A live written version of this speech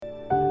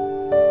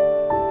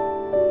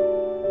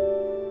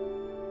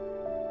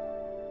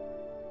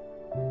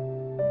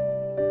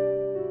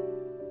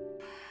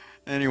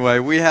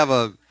Anyway, we have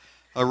a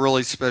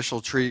really special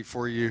treat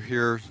for you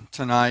here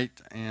tonight,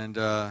 and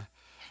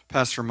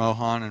Pastor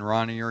Mohan and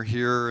Ronnie are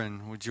here,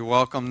 and would you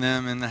welcome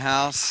them in the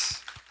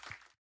house?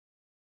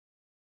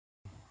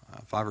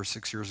 5 or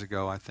 6 years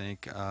ago, I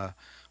think,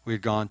 we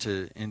had gone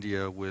to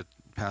India with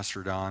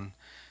Pastor Don,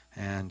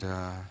 and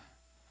and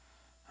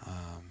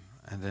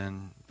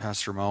then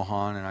Pastor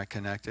Mohan and I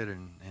connected,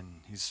 and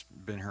he's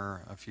been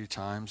here a few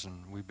times,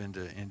 and we've been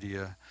to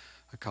India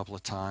a couple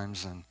of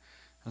times, and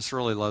I just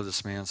really love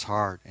this man's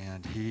heart,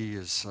 and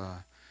he's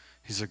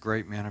a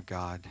great man of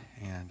God,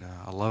 and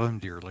I love him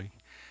dearly.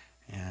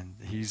 And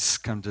he's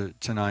come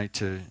tonight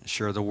to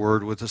share the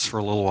word with us for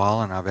a little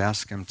while, and I've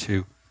asked him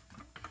to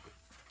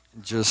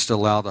just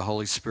allow the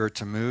Holy Spirit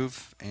to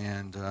move,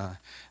 and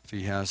if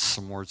he has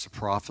some words of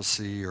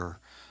prophecy or,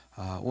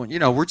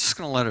 we're just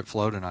going to let it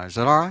flow tonight. Is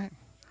that all right?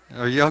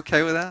 Are you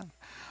okay with that?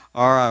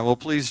 All right. Well,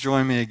 please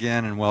join me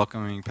again in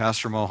welcoming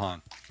Pastor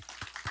Mohan.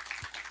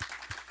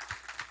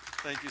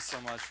 Thank you so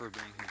much for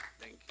being here.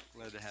 Thank you.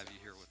 Glad to have you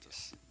here with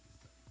us.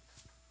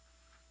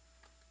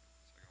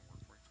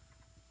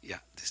 Yeah,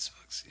 this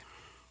works. Yeah.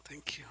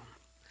 Thank you.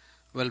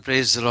 Well,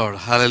 praise the Lord.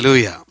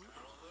 Hallelujah.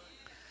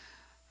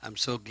 I'm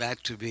so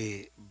glad to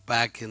be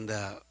back in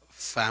the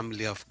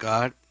family of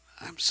God.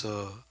 I'm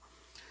so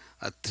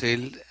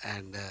thrilled,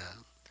 and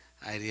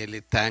I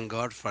really thank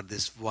God for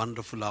this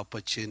wonderful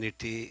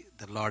opportunity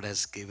the Lord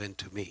has given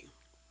to me.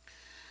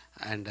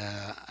 And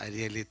I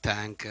really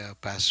thank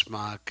Pastor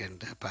Mark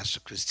and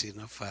Pastor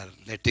Christina for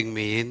letting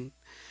me in,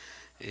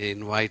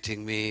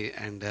 inviting me,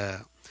 and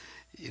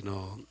you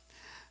know,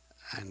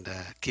 and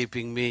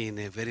keeping me in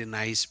a very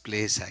nice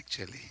place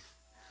actually.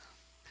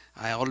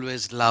 I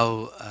always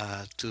love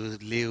to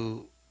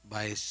live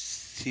by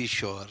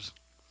seashore.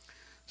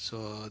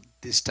 So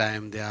this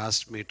time they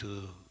asked me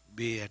to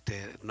be at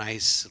a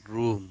nice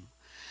room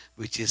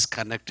which is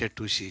connected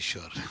to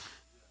seashore.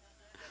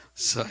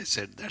 So I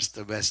said that's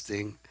the best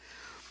thing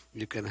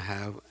you can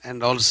have.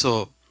 And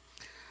also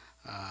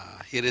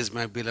here is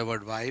my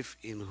beloved wife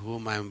in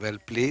whom I am well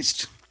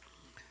pleased.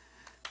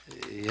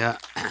 Yeah,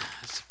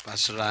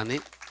 Pastor Rani.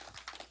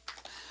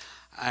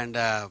 And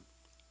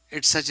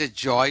it's such a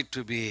joy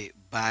to be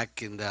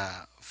back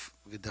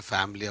with the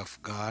family of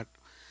God.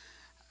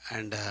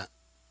 And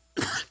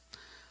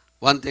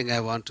one thing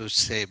I want to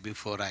say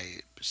before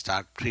I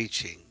start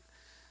preaching,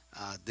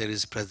 there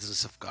is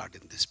presence of God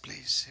in this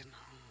place.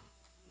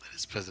 There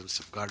is presence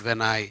of God.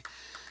 When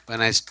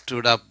I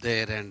stood up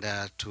there and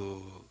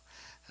to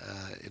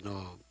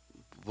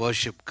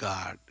worship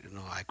God,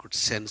 I could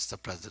sense the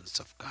presence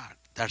of God.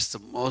 That's the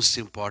most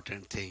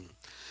important thing.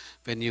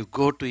 When you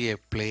go to a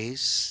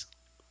place,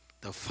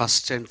 the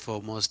first and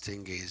foremost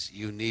thing is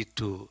you need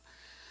to,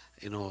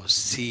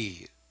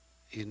 see,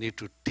 you need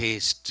to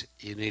taste,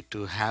 you need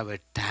to have a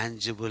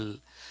tangible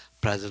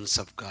presence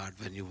of God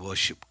when you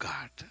worship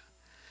God.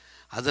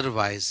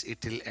 Otherwise,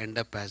 it will end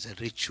up as a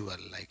ritual,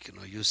 like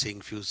you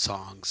sing few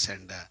songs,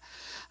 and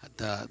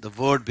the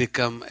word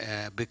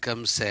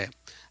becomes a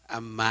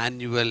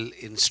manual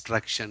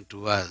instruction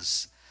to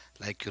us,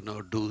 like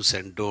do's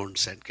and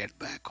don'ts, and get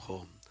back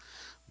home.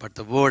 But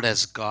the word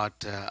has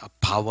got a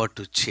power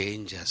to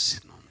change us,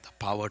 the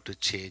power to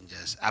change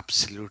us,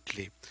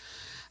 absolutely.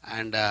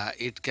 And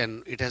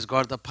it has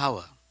got the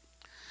power.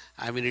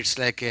 I mean, it's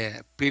like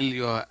a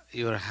pill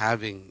you're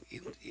having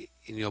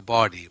in your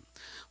body.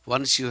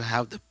 Once you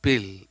have the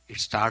pill, it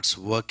starts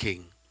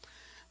working.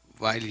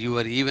 While you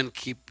are even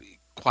keep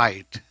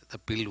quiet, the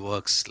pill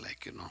works,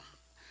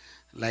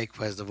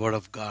 Likewise, the word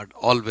of God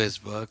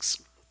always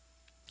works.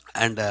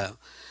 And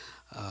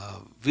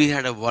we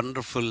had a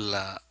wonderful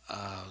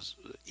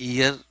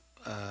year,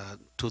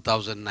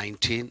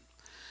 2019.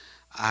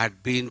 I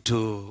had been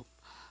to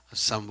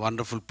some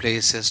wonderful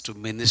places to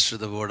minister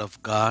the word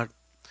of God.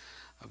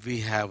 We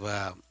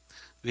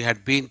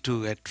had been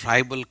to a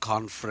tribal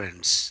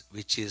conference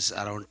which is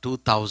around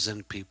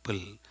 2,000 people.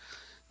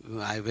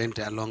 I went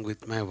along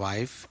with my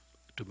wife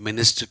to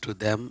minister to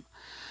them.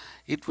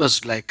 It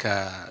was like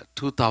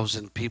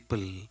 2,000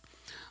 people,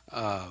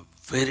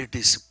 very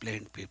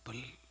disciplined people.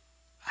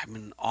 I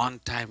mean, on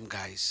time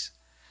guys.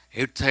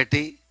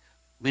 8:30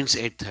 means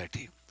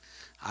 8:30.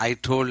 I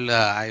told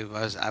I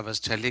was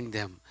telling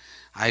them,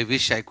 I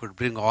wish I could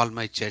bring all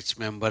my church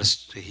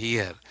members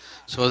here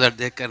so that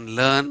they can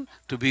learn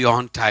to be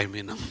on time.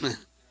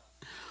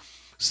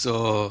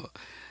 So,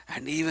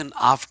 and even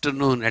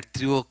afternoon at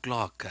 3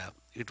 o'clock,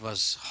 it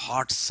was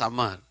hot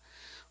summer.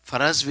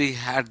 For us, we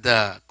had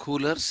the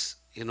coolers,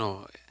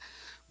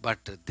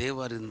 but they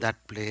were in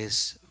that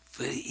place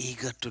very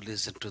eager to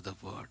listen to the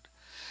word.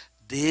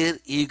 Their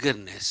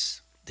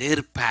eagerness,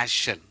 their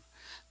passion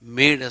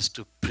made us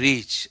to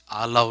preach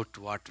all out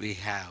what we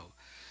have.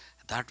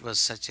 That was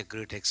such a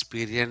great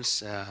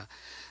experience.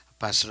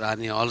 Pastor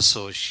Rani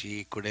also,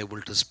 she could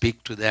able to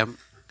speak to them.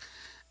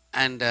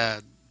 And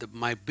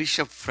my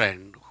bishop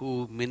friend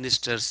who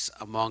ministers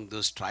among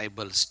those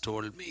tribals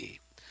told me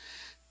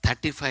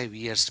 35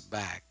 years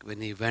back when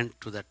he went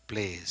to that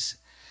place,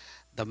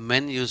 the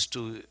men used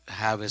to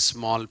have a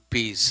small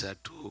piece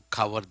to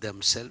cover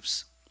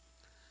themselves.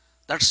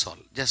 That's all,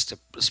 just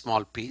a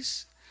small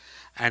piece.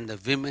 And the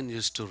women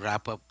used to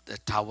wrap up the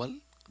towel.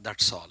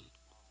 That's all.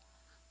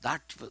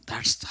 That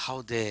that's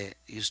how they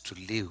used to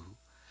live.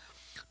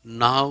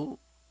 Now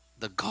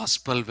the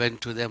gospel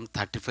went to them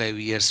 35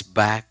 years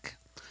back.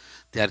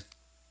 They are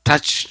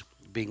touched,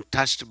 being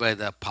touched by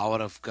the power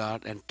of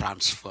God and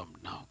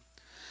transformed now.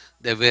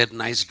 They wear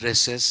nice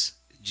dresses,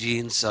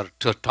 jeans or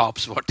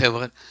tops,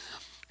 whatever,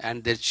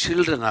 and their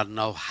children are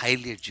now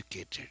highly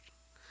educated.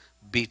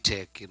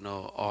 B.Tech,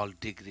 all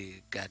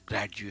degree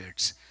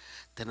graduates.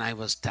 Then I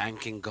was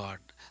thanking God.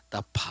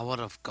 The power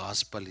of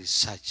gospel is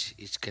such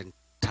it can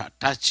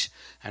touch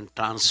and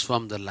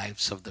transform the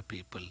lives of the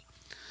people.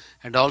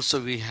 And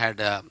also we had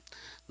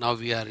now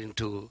we are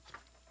into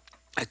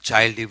a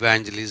child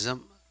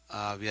evangelism.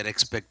 We are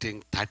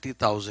expecting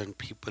 30,000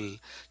 people,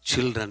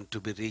 children, to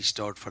be reached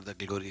out for the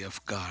glory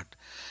of God.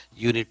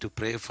 You need to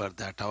pray for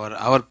that.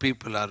 Our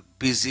people are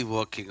busy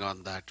working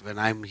on that. When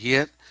I'm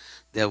here,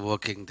 they're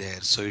working there.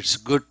 So it's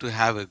good to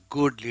have a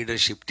good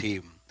leadership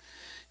team.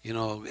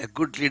 A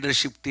good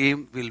leadership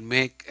team will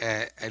make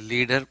a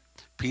leader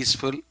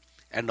peaceful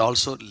and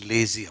also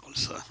lazy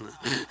also.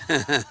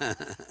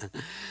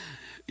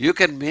 You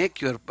can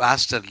make your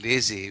pastor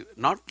lazy,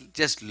 not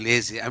just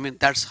lazy. I mean,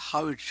 that's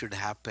how it should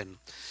happen.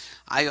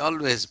 I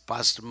always,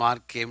 Pastor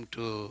Mark came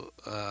to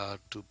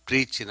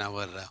preach in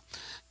our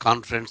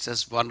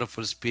conferences,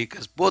 wonderful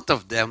speakers, both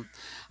of them.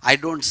 I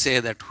don't say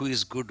that who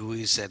is good, who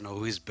is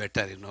who is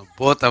better.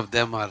 Both of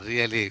them are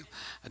really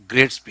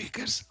great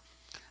speakers.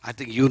 I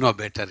think you know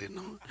better.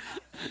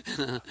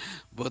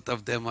 Both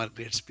of them are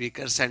great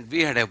speakers, and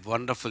we had a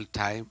wonderful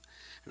time.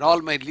 And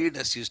all my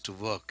leaders used to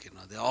work.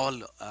 They all.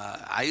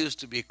 I used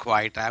to be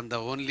quiet. I am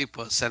the only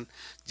person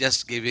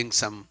just giving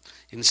some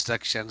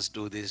instructions.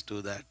 Do this,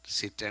 do that.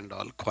 Sit and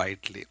all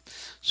quietly.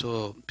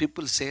 So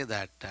people say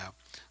that,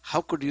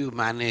 how could you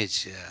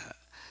manage,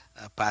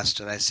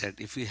 pastor? I said,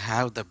 if you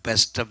have the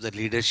best of the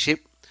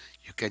leadership,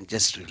 you can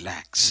just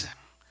relax,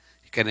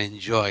 you can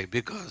enjoy,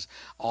 because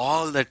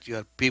all that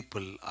your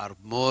people are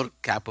more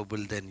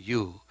capable than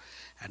you,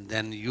 and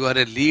then you are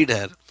a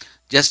leader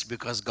just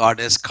because God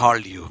has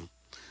called you.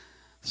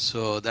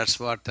 So that's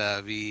what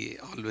we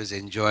always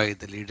enjoy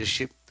the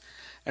leadership.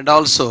 And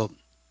also,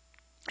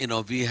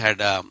 we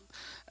had a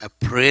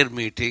prayer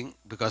meeting,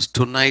 because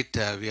tonight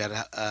we are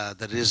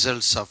the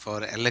results of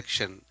our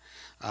election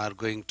are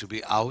going to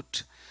be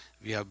out.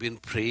 We have been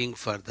praying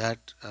for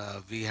that.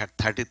 We had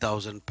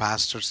 30,000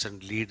 pastors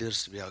and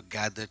leaders. We have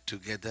gathered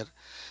together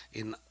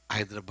in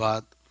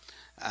Hyderabad,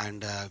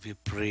 and we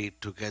prayed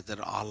together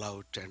all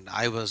out. And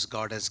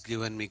God has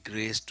given me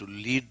grace to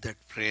lead that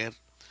prayer.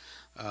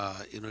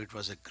 It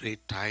was a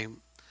great time.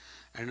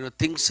 And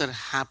things are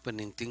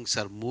happening, things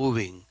are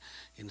moving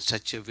in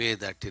such a way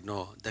that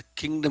the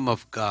kingdom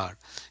of God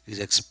is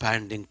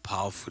expanding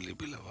powerfully,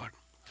 beloved.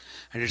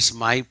 And it's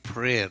my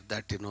prayer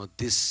that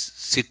this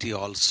city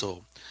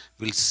also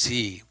will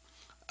see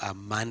a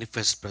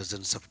manifest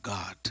presence of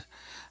God,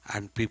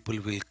 and people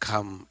will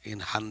come in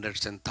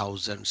hundreds and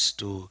thousands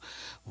to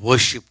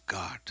worship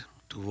God,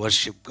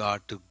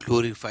 to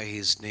glorify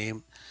His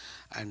name,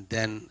 and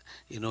then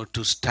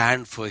to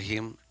stand for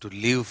Him, to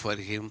live for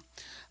Him,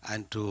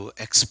 and to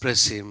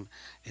express Him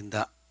in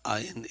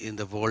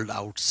the world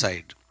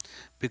outside.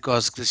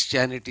 Because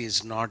Christianity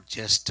is not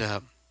just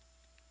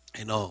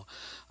you know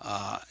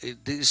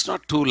it's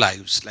not two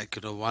lives. Like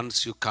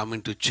once you come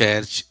into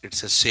church,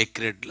 it's a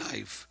sacred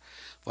life.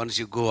 Once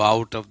you go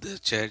out of the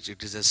church,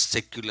 it is a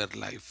secular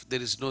life.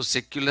 There is no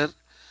secular,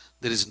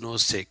 there is no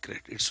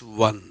sacred. It's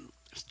one.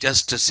 It's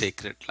just a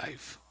sacred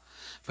life.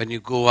 When you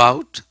go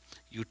out,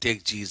 you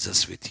take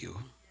Jesus with you,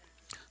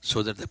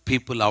 so that the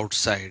people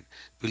outside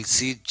will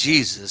see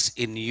Jesus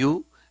in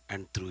you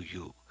and through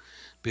you.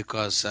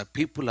 Because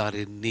people are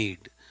in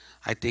need.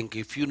 I think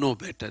if you know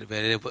better,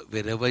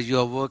 wherever you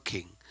are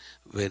working,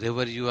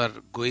 wherever you are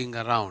going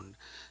around,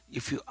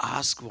 if you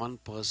ask one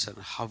person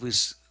how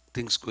is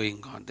things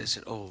going on, they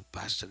say, "Oh,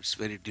 Pastor, it's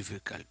very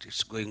difficult.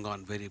 It's going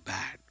on very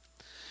bad."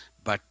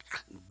 But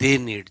they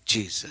need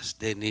Jesus.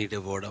 They need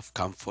a word of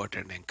comfort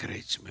and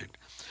encouragement.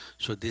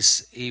 So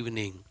this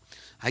evening,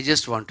 I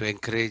just want to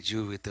encourage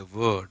you with a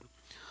word,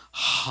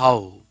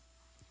 how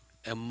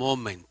a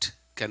moment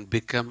can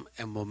become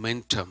a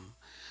momentum,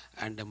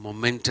 and a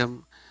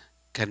momentum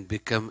can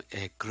become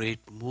a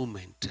great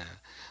movement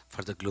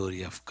for the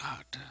glory of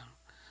God.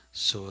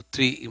 So,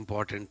 three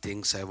important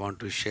things I want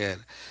to share,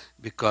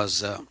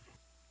 because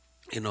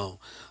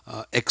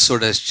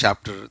Exodus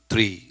chapter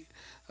 3,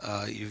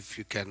 if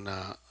you can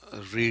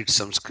read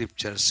some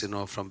scriptures,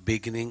 from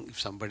beginning, if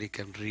somebody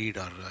can read,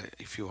 or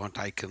if you want,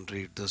 I can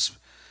read those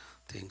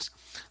things.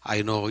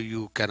 I know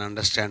you can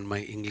understand my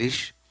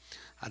English.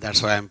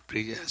 That's why I'm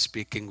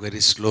speaking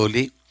very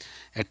slowly.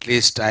 At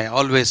least I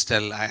always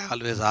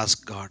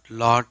ask God,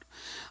 Lord,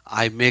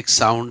 I make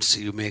sounds,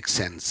 you make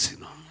sense.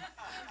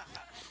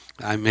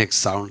 I make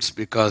sounds,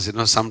 because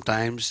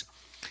sometimes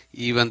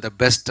even the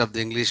best of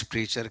the English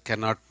preacher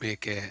cannot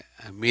make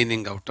a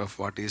meaning out of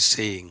what he's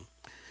saying.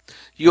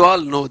 You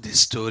all know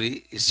this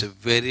story. It's a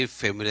very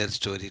familiar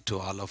story to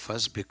all of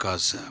us,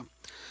 because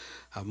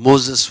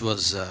Moses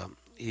was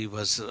he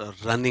was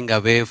running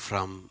away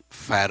from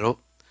Pharaoh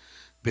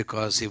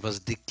because he was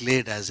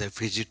declared as a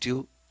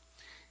fugitive.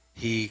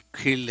 He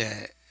killed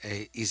a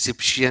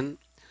Egyptian.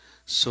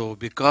 So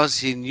because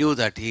he knew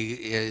that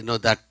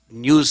that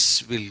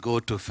news will go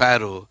to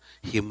Pharaoh,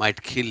 he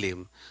might kill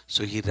him.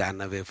 So he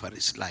ran away for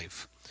his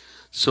life.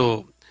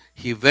 So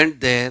he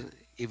went there,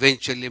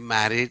 eventually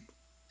married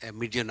a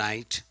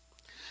Midianite.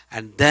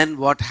 And then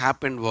what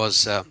happened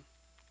was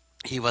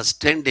he was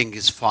tending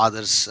his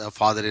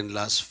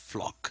father-in-law's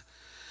flock.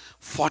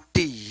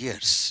 40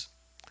 years.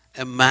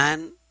 A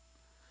man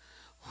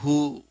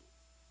who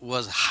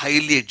was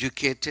highly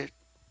educated,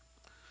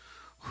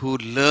 who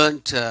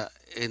learned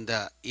in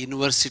the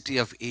University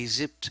of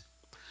Egypt.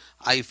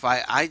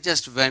 I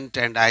just went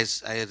and I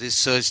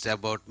researched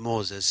about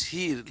Moses.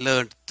 He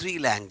learned 3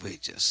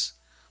 languages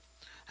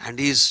and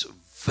he's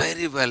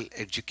very well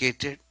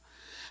educated.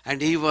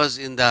 And he was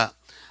the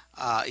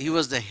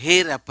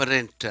heir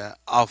apparent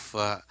of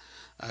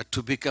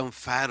to become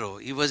Pharaoh.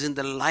 He was in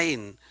the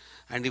line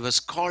and he was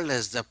called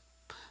as the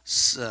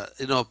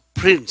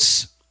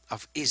prince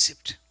of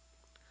Egypt.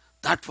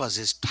 That was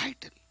his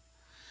title.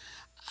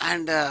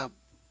 And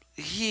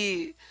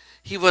he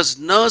was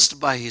nursed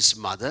by his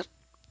mother.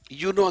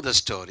 You know the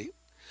story.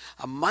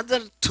 A mother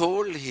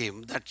told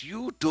him that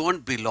you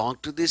don't belong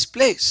to this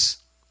place.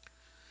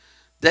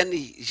 Then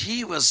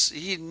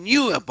he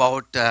knew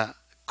about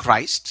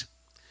Christ.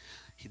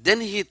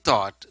 Then he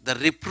thought the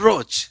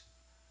reproach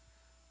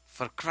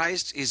for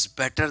Christ is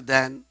better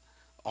than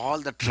all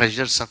the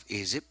treasures of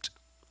Egypt.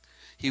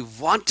 He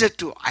wanted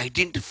to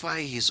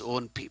identify his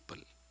own people.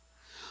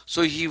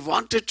 So he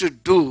wanted to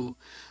do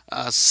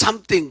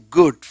something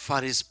good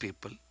for his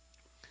people.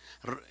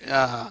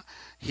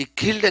 He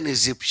killed an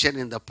Egyptian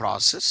in the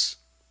process.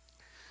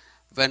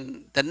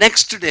 When the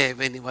next day,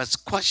 when he was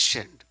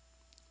questioned,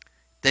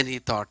 then he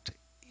thought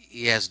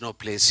he has no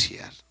place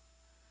here.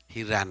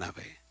 He ran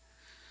away.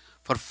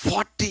 For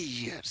 40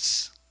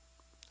 years,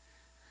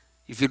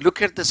 if you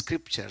look at the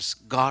scriptures,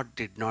 God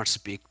did not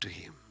speak to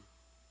him.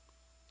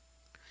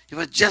 He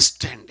was just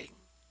standing.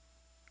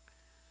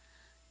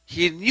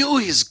 He knew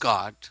his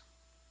God.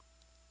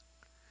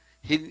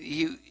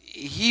 He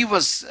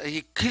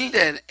killed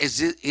an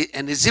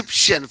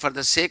Egyptian for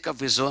the sake of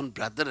his own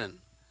brethren.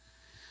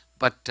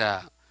 But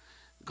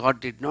God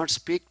did not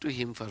speak to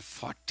him for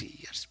 40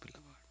 years, beloved.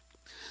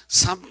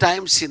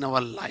 Sometimes in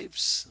our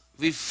lives,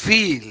 we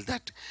feel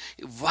that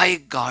why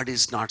God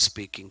is not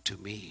speaking to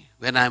me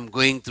when I'm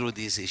going through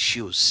these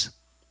issues.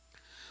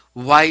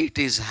 Why it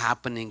is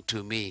happening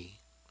to me.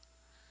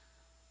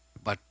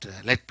 But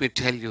let me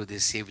tell you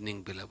this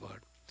evening,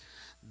 beloved,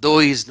 though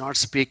he is not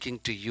speaking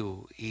to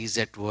you, he is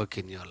at work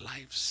in your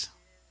lives.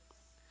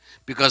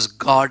 Because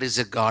God is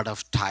a God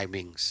of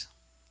timings.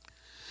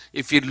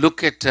 If you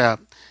look at, the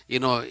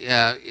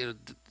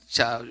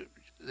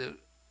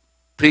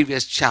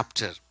previous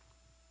chapter,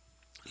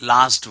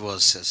 last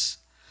verses,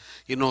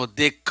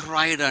 they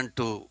cried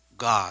unto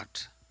God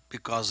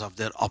because of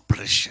their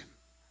oppression.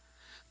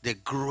 They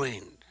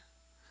groaned.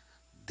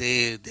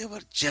 They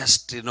were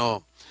just,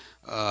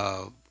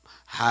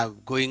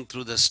 going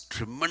through this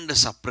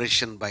tremendous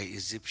oppression by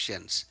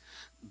Egyptians.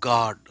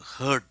 God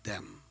heard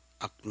them,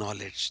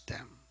 acknowledged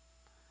them.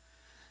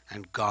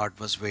 And God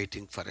was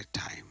waiting for a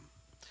time.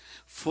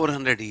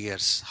 400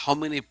 years. How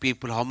many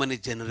people, how many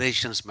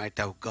generations might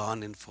have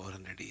gone in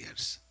 400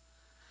 years?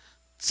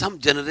 Some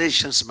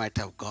generations might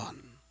have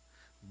gone.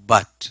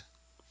 But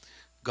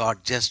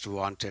God just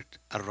wanted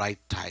a right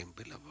time,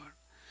 beloved.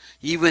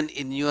 Even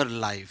in your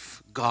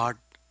life, God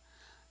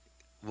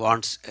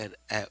wants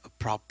a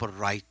proper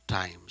right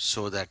time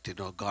so that,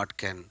 God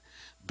can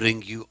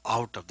bring you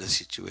out of the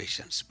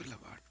situations,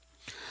 beloved.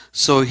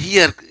 So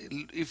here,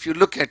 if you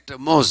look at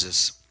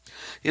Moses,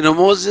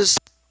 Moses,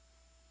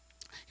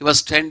 he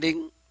was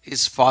tending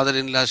his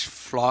father-in-law's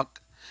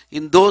flock.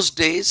 In those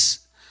days,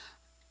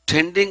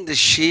 tending the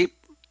sheep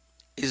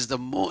is the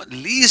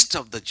least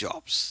of the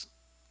jobs.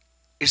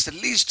 It's the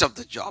least of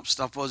the jobs.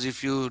 Suppose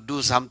if you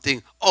do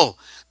something,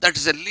 that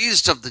is the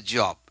least of the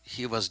job.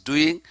 He was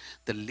doing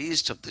the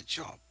least of the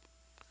job.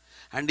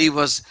 And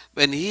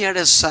when he had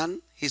a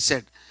son, he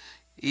said,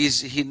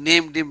 he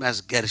named him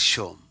as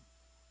Gershom.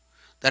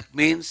 That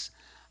means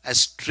a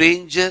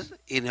stranger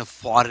in a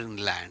foreign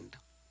land.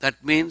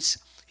 That means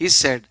he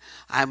said,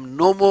 I'm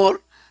no more,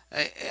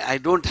 I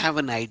don't have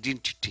an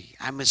identity.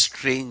 I'm a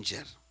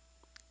stranger.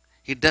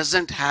 He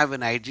doesn't have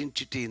an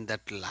identity in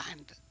that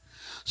land.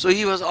 So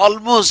he was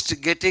almost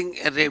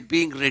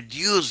being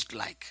reduced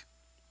like.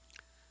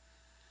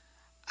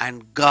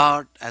 And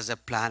God has a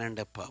plan and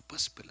a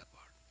purpose, beloved.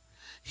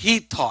 He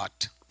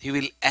thought he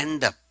will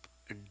end up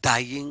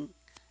dying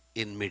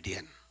in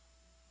Midian,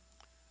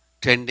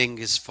 tending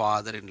his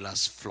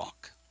father-in-law's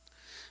flock.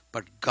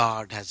 But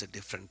God has a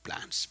different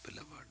plans,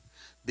 beloved.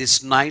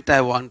 This night I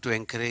want to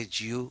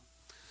encourage you,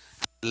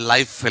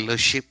 Life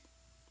Fellowship.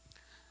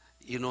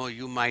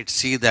 You might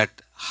see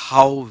that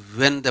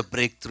when the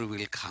breakthrough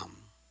will come,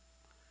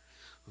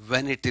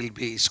 when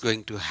it's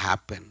going to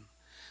happen.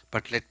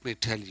 But let me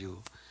tell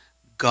you,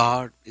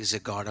 God is a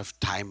God of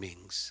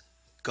timings.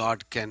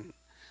 God can,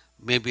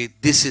 maybe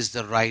this is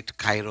the right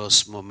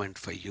Kairos moment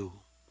for you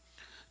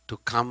to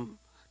come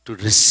to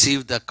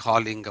receive the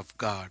calling of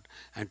God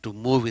and to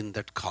move in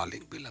that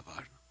calling,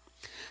 beloved.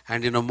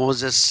 And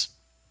Moses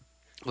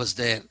was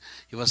there.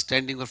 He was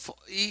standing for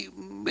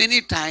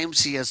many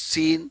times. He has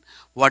seen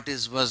what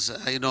is was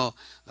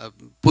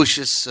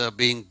bushes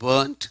being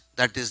burnt.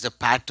 That is the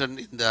pattern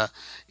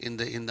in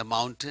the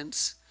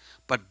mountains.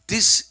 But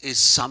this is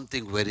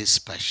something very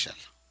special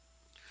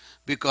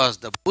because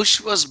the bush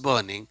was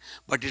burning,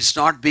 but it's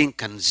not being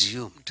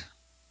consumed.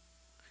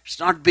 It's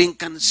not being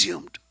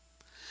consumed.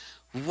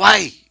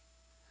 Why?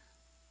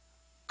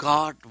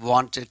 God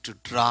wanted to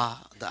draw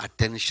the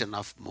attention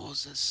of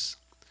Moses.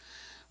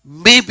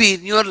 Maybe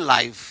in your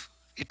life,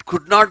 it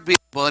could not be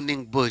a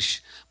burning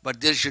bush,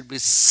 but there should be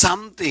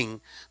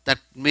something that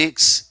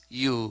makes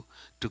you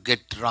to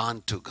get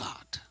drawn to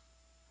God.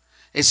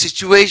 A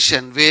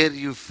situation where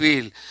you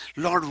feel,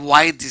 Lord,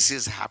 why this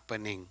is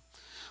happening?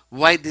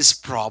 Why this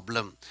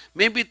problem?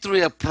 Maybe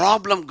through a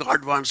problem,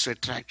 God wants to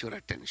attract your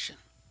attention.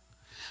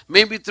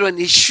 Maybe through an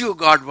issue,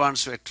 God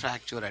wants to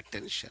attract your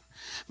attention.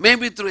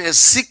 Maybe through a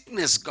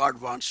sickness, God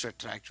wants to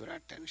attract your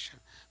attention.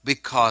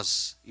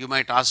 Because you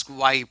might ask,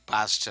 why,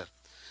 Pastor?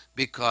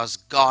 Because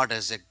God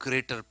has a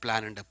greater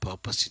plan and a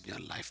purpose in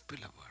your life,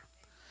 beloved.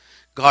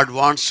 God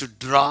wants to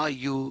draw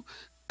you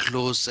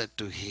closer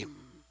to Him.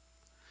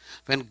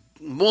 When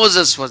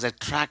Moses was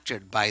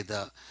attracted by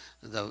the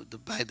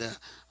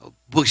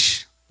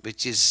bush,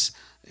 which is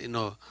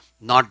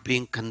not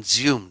being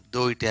consumed,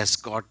 though it has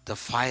got the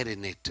fire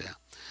in it,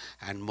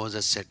 and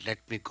Moses said, "Let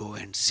me go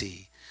and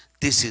see.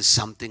 This is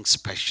something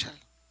special."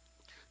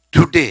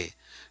 Today,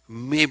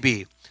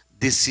 maybe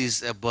this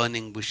is a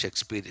burning bush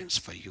experience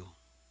for you.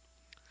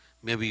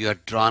 Maybe you are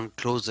drawn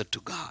closer to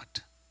God.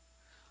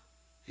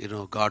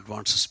 God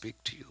wants to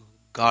speak to you.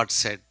 God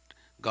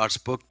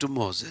spoke to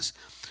Moses,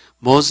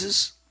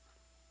 Moses,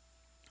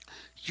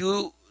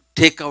 you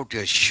take out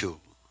your shoe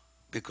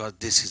because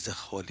this is the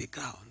holy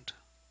ground.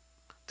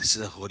 This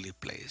is a holy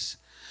place.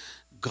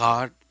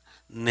 God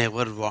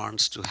never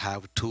wants to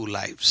have two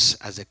lives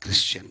as a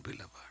Christian,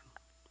 beloved.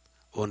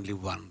 Only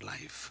one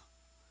life.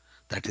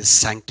 That is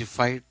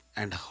sanctified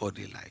and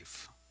holy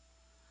life.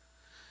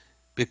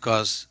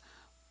 Because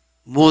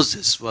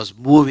Moses was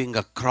moving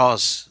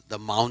across the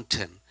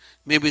mountain.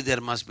 Maybe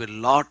there must be a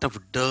lot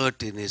of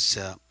dirt in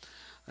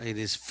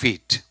his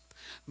feet.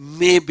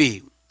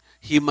 Maybe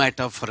he might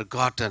have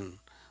forgotten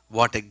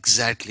what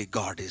exactly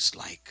God is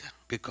like,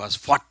 because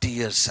 40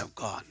 years have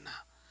gone.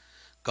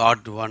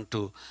 God wants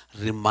to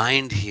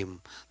remind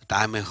him that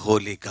I am a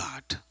holy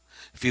God.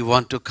 If you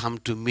want to come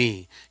to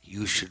me,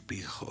 you should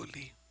be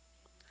holy.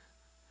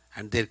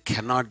 And there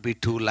cannot be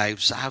two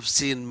lives. I have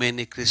seen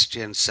many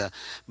Christians,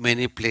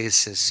 many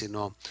places,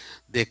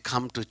 they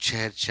come to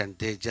church and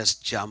they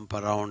just jump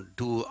around,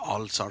 do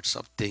all sorts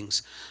of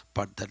things,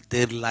 but that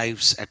their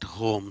lives at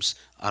homes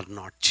are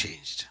not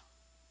changed.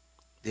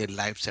 Their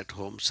lives at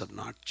homes are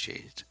not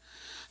changed.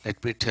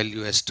 Let me tell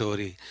you a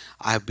story.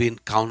 I have been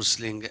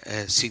counseling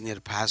a senior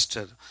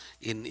pastor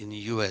in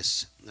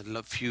US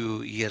a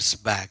few years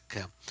back,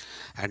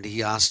 and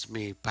he asked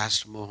me,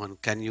 Pastor Mohan,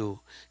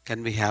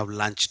 can we have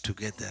lunch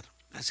together?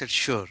 I said,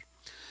 sure.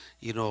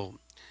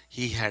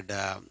 He had.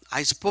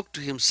 I spoke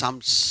to him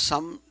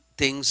some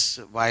things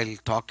while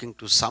talking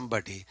to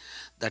somebody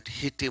that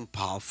hit him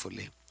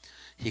powerfully.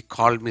 He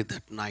called me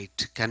that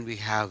night. Can we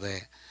have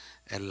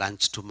a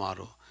lunch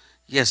tomorrow?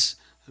 Yes.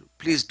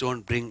 Please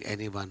don't bring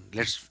anyone.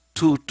 Let's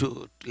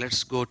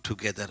go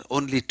together.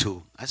 Only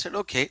two. I said,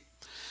 okay.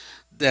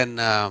 Then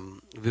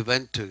we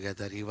went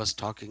together. He was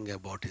talking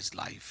about his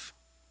life.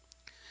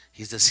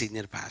 He's a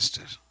senior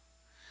pastor,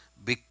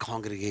 big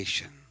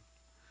congregation,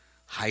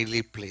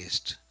 highly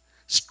placed,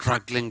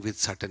 struggling with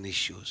certain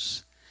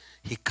issues.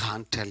 He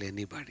can't tell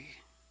anybody.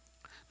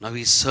 Now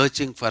he's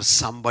searching for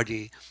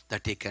somebody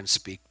that he can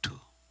speak to.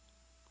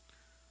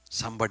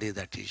 Somebody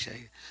that he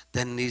said.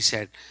 Then he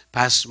said,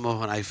 Pastor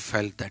Mohan, I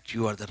felt that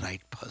you are the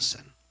right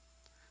person.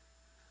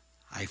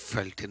 I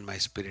felt in my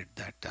spirit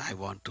that I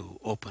want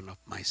to open up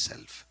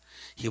myself.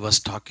 He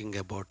was talking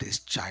about his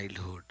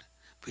childhood,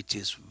 which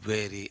is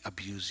very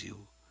abusive,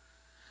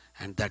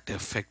 and that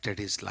affected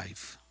his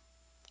life.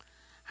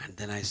 And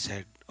then I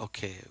said,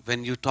 okay,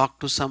 when you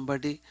talk to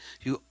somebody,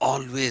 you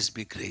always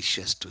be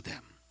gracious to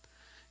them.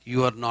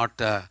 You are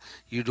not,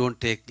 you don't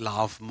take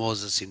law of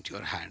Moses into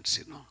your hands,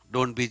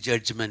 Don't be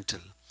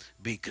judgmental.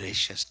 Be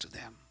gracious to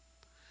them.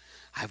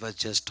 I was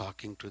just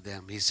talking to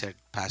them. He said,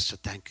 Pastor,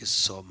 thank you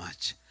so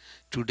much.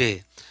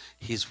 Today,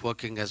 he's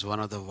working as one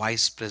of the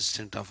vice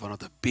president of one of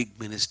the big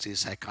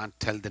ministries. I can't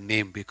tell the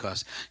name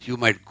because you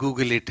might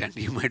Google it and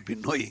you might be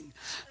knowing.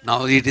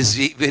 Now it is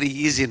very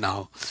easy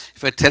now.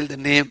 If I tell the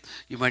name,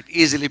 you might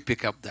easily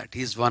pick up that.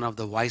 He's one of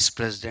the vice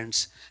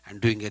presidents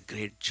and doing a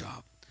great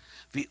job.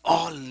 We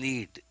all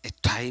need a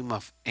time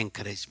of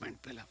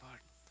encouragement, beloved.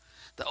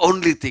 The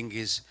only thing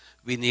is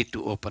we need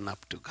to open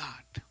up to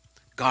God.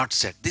 God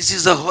said, this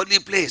is a holy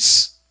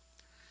place.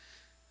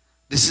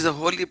 This is a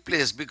holy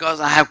place because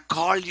I have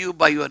called you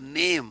by your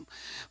name,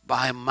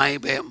 by my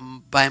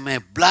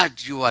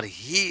blood. You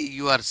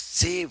are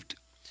saved.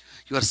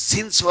 Your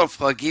sins were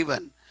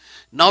forgiven.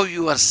 Now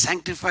you are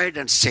sanctified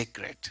and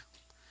sacred.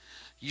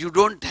 You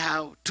don't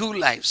have two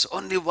lives,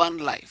 only one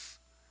life.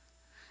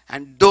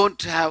 And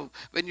don't have,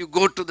 when you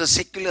go to the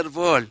secular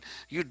world,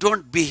 you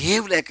don't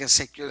behave like a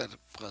secular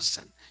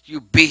person. You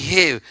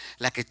behave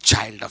like a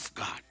child of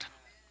God.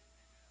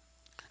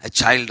 A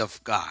child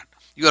of God.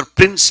 Your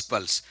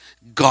principles,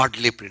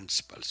 godly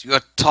principles. Your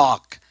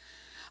talk.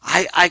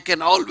 I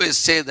can always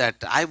say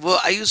that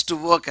I used to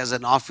work as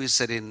an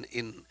officer in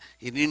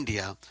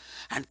India,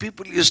 and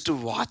people used to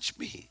watch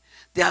me.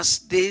 They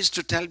used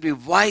to tell me,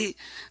 why,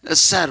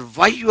 sir,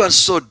 why you are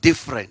so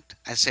different?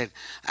 I said,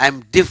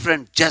 I'm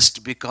different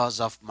just because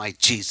of my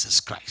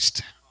Jesus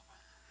Christ.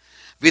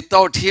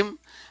 Without him,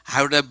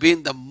 I would have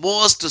been the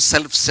most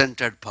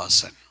self-centered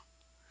person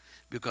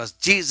because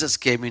Jesus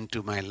came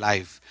into my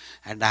life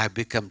and I have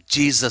become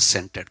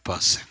Jesus-centered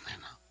person.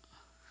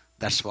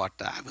 That's what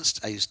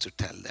I used to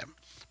tell them.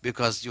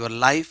 Because your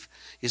life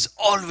is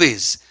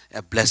always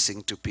a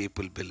blessing to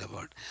people,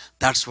 beloved.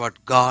 That's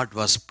what God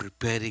was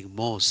preparing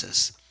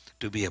Moses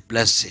to be a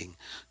blessing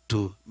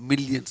to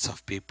millions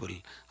of people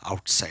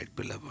outside,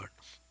 beloved.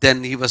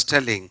 Then he was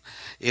telling,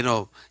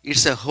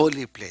 it's a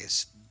holy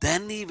place.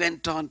 Then he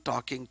went on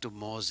talking to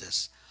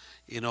Moses,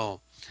 you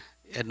know,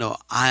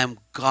 I am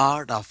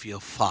God of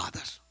your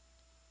father.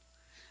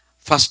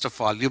 First of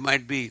all, you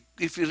might be,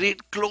 if you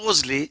read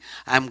closely,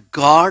 I'm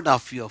God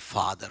of your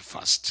father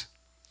first.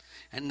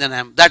 And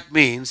then that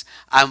means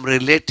I'm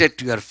related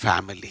to your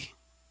family.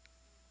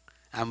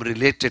 I'm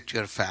related to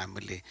your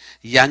family.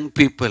 Young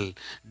people,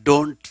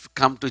 don't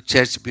come to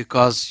church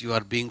because you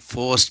are being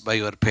forced by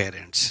your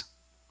parents.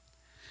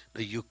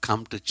 No, you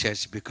come to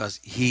church because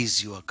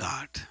He's your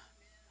God.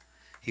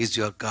 He's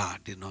your God.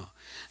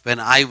 When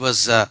I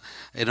was,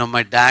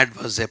 my dad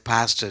was a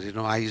pastor,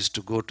 I used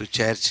to go to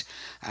church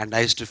and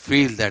I used to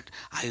feel that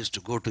I used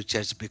to go to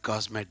church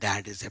because my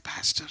dad is a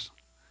pastor.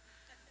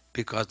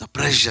 Because the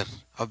pressure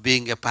of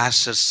being a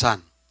pastor's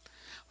son.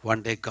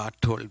 One day God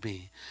told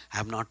me,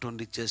 I'm not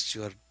only just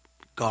your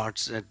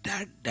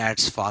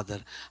dad's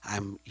father,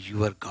 I'm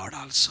your God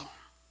also.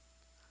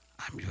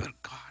 I'm your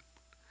God.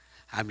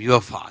 I'm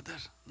your father.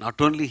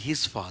 Not only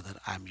his father,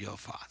 I'm your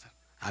father.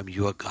 I'm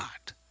your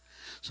God.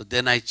 So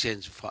then I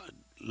changed.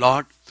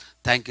 Lord,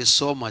 thank you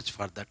so much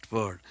for that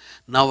word.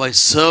 Now I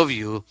serve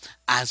you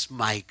as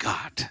my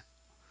God.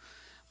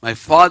 My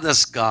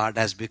father's God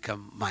has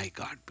become my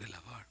God, beloved.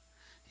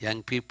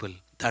 Young people,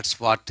 that's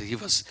what he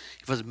was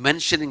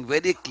mentioning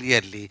very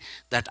clearly,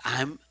 that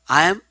I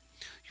am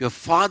your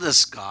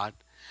father's God.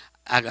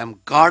 I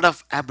am God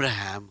of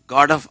Abraham,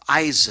 God of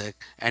Isaac,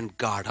 and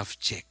God of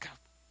Jacob.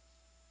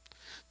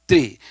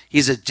 3,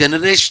 he's a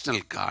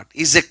generational God.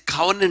 He's a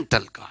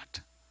covenantal God.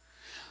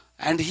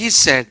 And he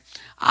said,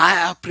 I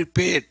have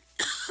prepared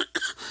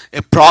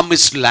a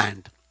promised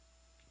land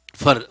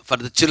for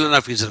the children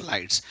of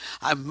Israelites.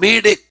 I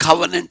made a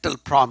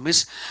covenantal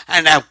promise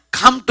and I have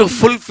come to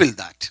fulfill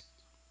that.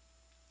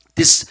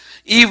 This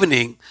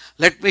evening,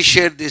 let me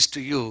share this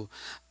to you.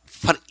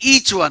 For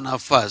each one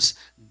of us,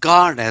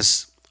 God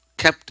has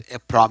kept a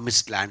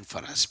promised land for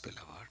us,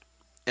 beloved.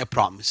 A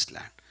promised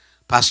land.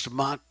 Pastor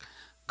Mark,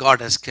 God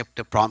has kept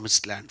a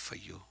promised land for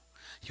you.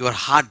 Your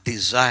heart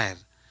desire,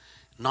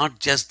 not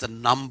just the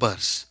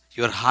numbers,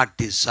 your heart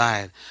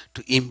desire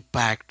to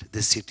impact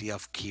the city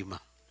of Kima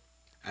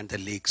and the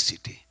Lake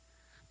City.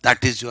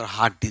 That is your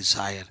heart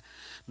desire.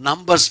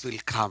 Numbers will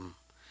come.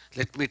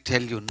 Let me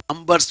tell you,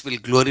 numbers will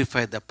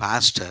glorify the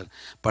pastor,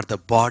 but the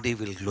body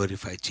will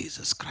glorify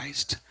Jesus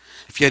Christ.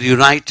 If you are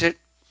united,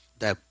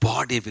 the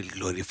body will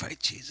glorify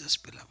Jesus,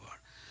 beloved.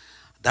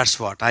 That's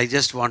what I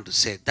just want to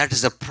say. That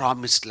is a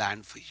promised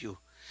land for you.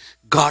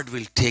 God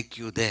will take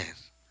you there.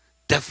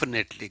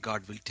 Definitely,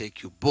 God will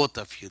take you, both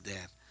of you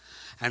there.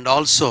 And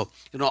also,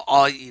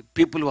 all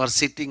people who are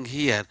sitting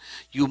here,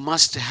 you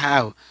must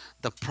have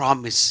the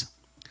promise.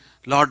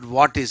 Lord,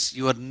 what is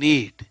your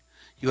need,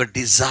 your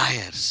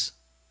desires?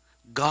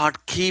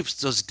 God keeps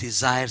those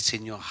desires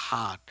in your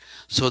heart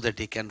so that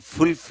He can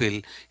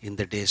fulfill in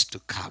the days to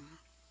come.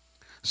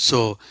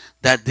 So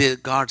that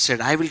God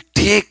said, I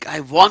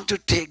want to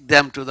take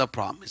them to the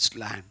promised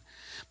land.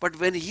 But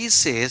when He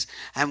says,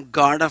 I'm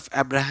God of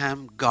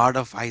Abraham, God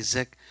of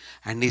Isaac,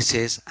 and He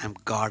says, I'm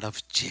God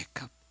of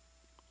Jacob.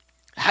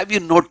 Have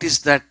you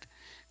noticed that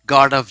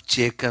God of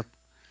Jacob?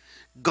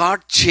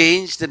 God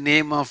changed the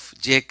name of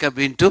Jacob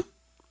into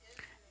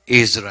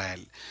Israel.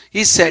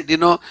 He said,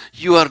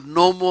 you are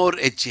no more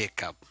a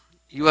Jacob.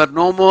 You are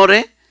no more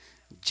a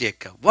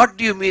Jacob. What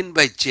do you mean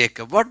by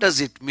Jacob? What does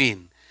it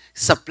mean?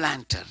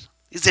 Supplanter.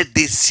 He's a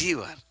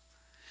deceiver.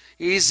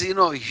 He is,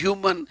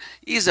 human.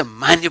 He is a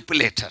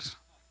manipulator.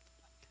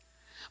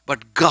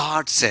 But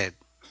God said,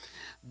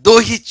 though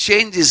he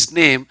changed his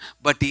name,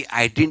 but he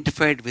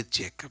identified with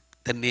Jacob,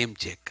 the name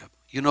Jacob.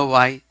 You know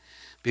why?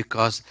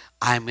 Because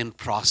I'm in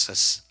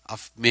process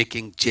of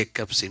making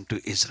Jacobs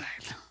into Israel.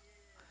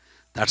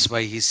 That's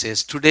why he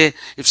says today,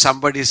 if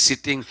somebody is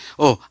sitting,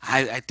 oh,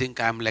 I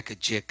think I'm like a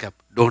Jacob.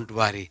 Don't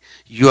worry.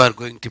 You are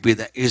going to be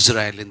the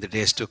Israel in the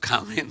days to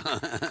come.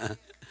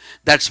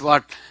 That's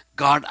what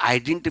God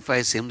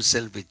identifies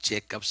himself with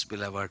Jacob's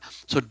beloved.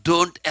 So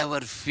don't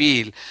ever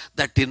feel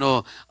that,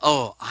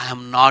 oh, I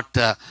am not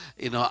a,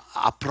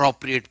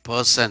 appropriate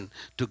person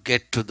to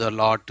get to the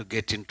Lord, to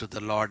get into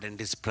the Lord and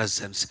his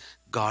presence.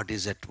 God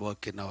is at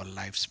work in our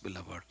lives,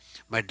 beloved.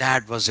 My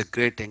dad was a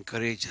great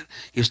encourager.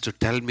 He used to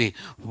tell me,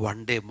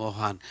 one day,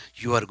 Mohan,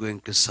 you are going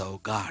to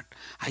serve God.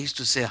 I used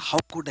to say, how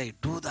could I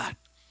do that?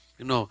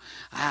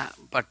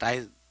 But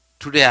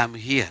today I'm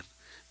here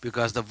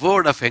because the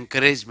word of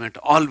encouragement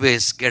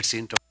always gets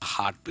into our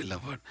heart,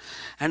 beloved.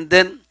 And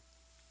then,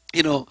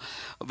 you know,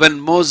 when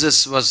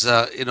Moses was,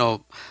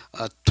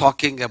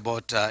 talking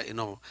about,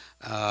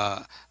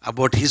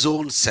 about his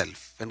own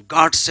self, when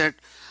God said,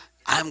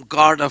 I am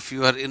God of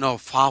your,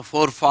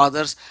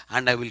 forefathers,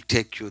 and I will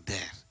take you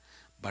there.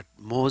 But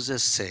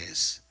Moses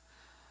says,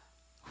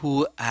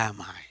 who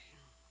am I?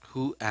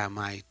 Who am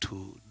I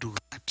to do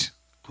that?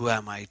 Who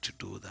am I to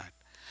do that?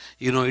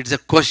 It's a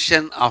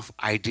question of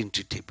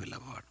identity,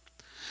 beloved.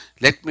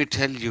 Let me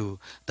tell you,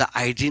 the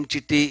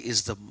identity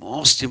is the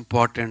most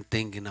important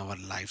thing in our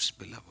lives,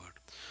 beloved.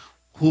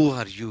 Who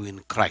are you in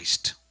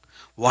Christ?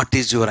 What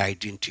is your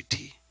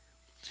identity?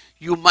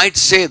 You might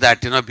say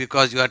that,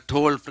 because you are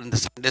told from the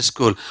Sunday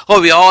school,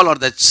 oh, we all are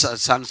the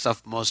sons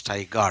of Most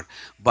High God.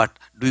 But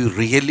do you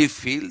really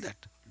feel that?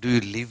 Do you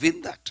live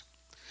in that?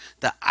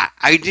 The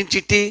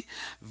identity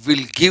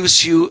will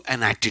gives you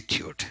an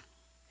attitude.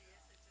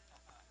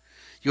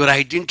 Your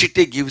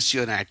identity gives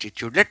you an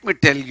attitude. Let me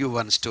tell you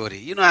one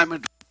story. I'm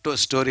a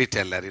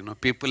storyteller.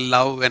 People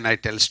love when I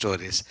tell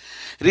stories.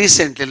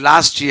 Recently,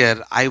 last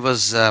year, I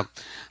was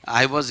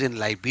in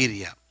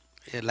Liberia.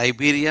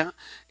 Liberia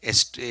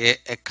is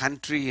a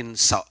country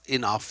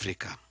in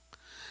Africa.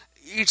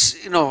 It's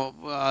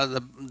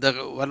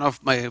the one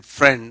of my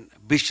friend,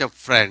 bishop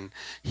friend,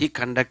 he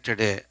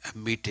conducted a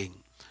meeting,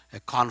 a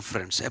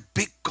conference, a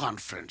big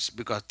conference,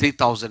 because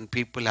 3,000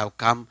 people have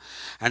come,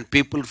 and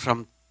people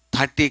from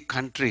 30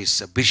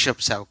 countries,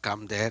 bishops have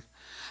come there.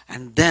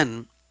 And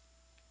then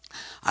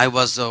I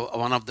was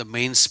one of the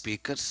main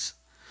speakers.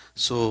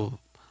 So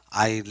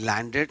I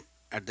landed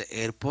at the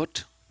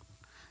airport,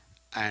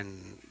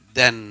 and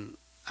then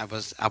I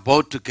was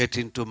about to get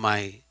into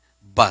my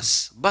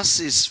bus. Bus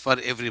is for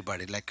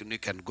everybody, like you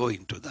can go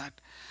into that.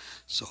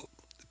 So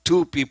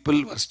two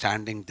people were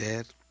standing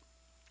there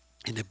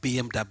in a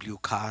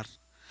BMW car.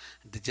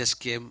 They just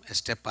came a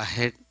step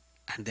ahead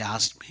and they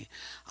asked me,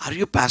 are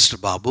you Pastor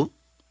Babu?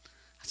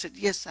 I said,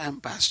 yes, I am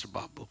Pastor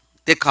Babu.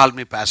 They call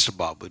me Pastor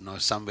Babu,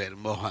 somewhere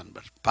Mohan,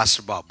 but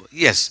Pastor Babu.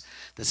 Yes.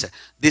 They said,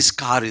 this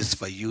car is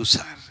for you,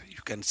 sir. You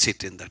can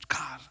sit in that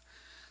car.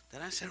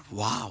 Then I said,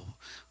 wow,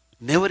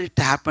 never it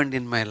happened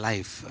in my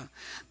life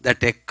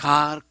that a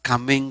car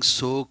coming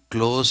so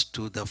close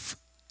to the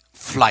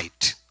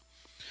flight.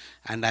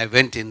 And I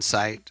went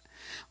inside.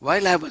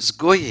 While I was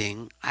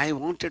going, I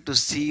wanted to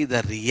see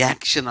the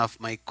reaction of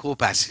my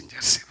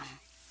co-passengers,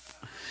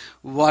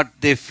 what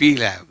they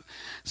feel.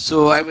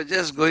 So I was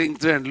just going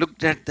through and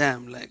looked at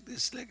them like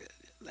this, like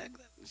that,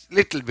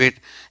 little bit.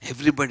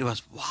 Everybody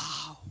was,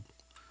 wow,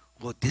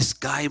 oh, this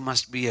guy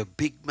must be a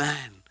big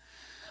man.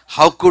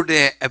 How could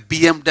a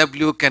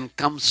BMW can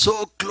come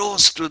so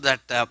close to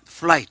that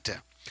flight?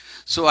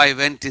 So I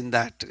went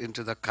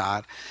into the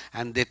car,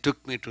 and they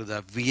took me to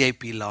the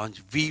VIP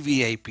lounge,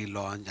 VVIP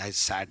lounge. I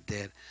sat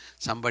there.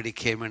 Somebody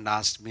came and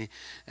asked me,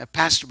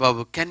 Pastor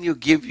Babu, can you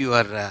give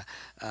your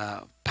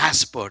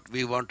passport?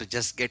 We want to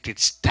just get it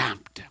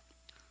stamped.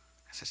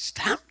 I said,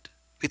 stamped?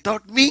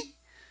 Without me?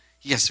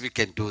 Yes, we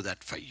can do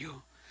that for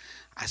you.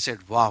 I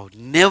said, wow,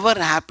 never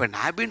happened.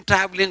 I've been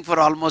traveling for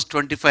almost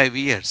 25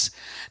 years.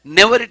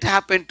 Never it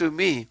happened to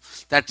me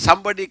that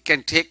somebody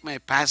can take my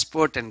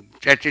passport and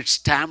get it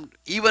stamped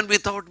even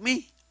without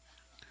me.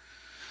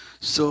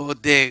 So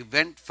they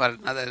went for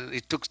another,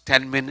 it took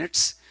 10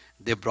 minutes.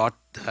 They brought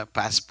the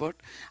passport.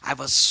 I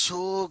was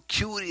so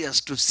curious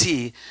to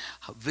see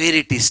where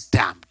it is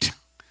stamped.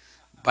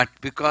 But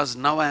because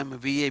now I am a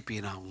VIP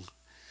now,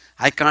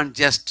 I can't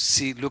just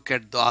look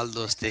at all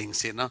those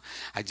things,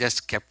 I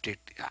just kept it.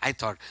 I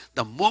thought,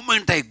 the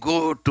moment I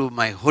go to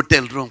my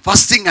hotel room,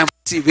 first thing I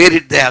see where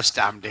they have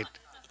stamped it.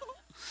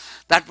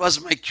 That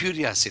was my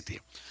curiosity.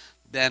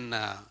 Then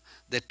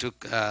they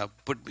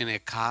put me in a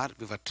car.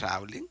 We were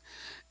traveling.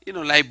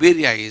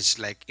 Liberia is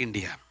like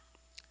India.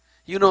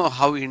 You know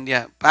how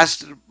India,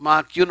 Pastor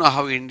Mark, you know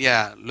how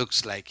India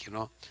looks like,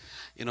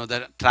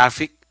 the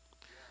traffic.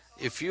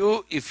 If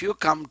you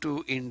come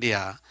to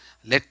India,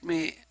 let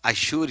me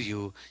assure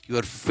you,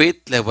 your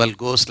faith level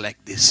goes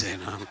like this.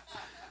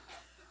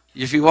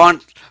 If you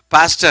want,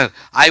 Pastor,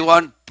 I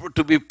want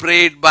to be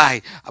prayed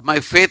by, my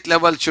faith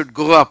level should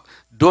go up.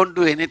 Don't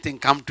do anything,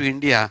 come to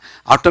India,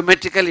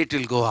 automatically it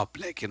will go up,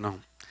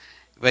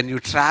 When you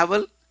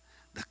travel,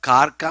 the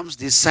car comes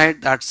this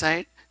side, that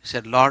side, you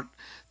said, Lord,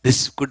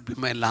 this could be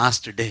my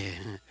last day.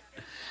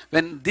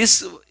 When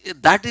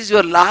that is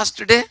your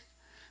last day,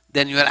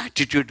 then your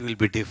attitude will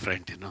be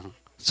different.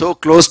 So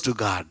close to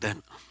God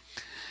then.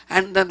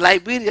 And then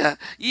Liberia,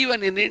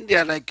 even in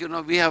India,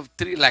 we have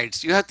three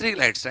lights. You have three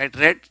lights, right?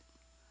 Red,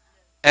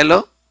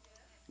 yellow,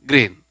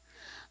 green.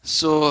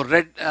 So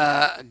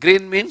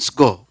green means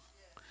go.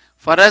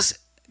 For us,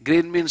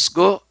 green means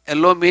go,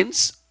 yellow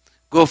means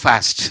go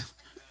fast.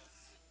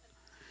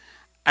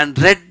 And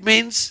red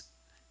means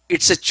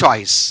it's a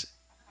choice.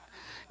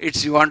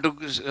 It's you want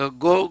to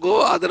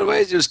go,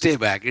 otherwise you stay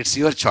back. It's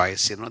your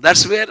choice.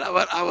 That's where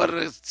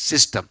our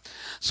system.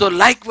 So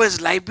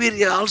likewise,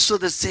 Liberia also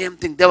the same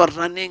thing. They were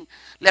running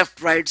left,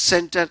 right,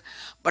 center.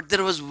 But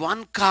there was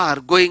one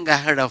car going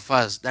ahead of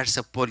us. That's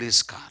a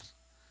police car.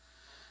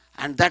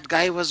 And that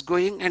guy was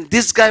going, and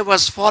this guy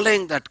was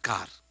following that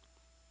car.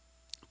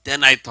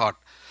 Then I thought,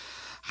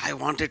 I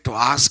wanted to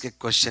ask a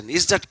question.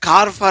 Is that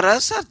car for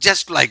us or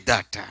just like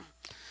that?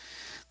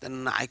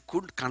 Then I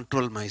couldn't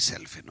control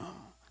myself.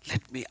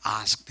 Let me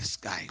ask this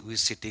guy who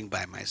is sitting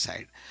by my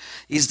side.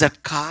 Is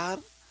that car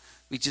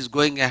which is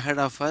going ahead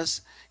of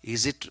us,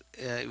 is it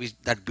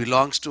that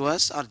belongs to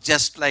us, or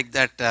just like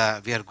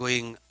that we are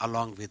going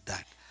along with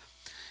that?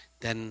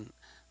 Then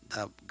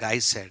the guy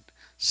said,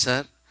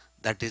 sir,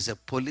 that is a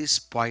police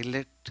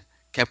pilot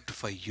kept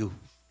for you.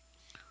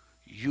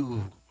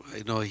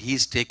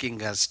 He's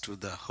taking us to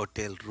the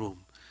hotel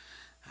room.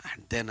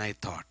 And then I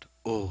thought,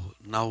 oh,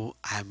 now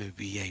I am a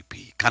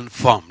VIP,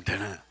 confirmed.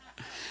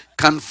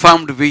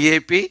 Confirmed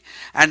VIP.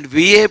 And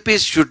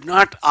VIPs should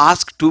not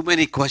ask too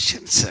many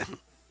questions.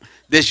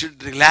 They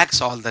should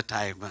relax all the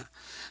time.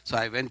 So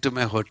I went to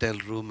my hotel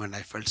room and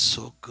I felt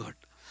so good.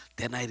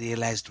 Then I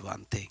realized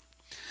one thing.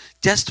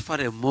 Just for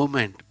a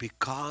moment,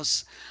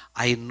 because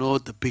I know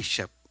the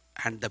bishop,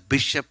 and the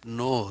bishop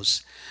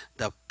knows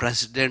the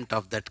president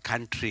of that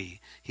country,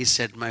 he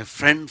said, my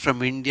friend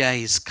from India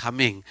is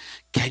coming.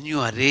 Can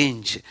you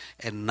arrange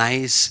a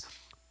nice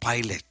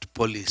pilot,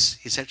 police?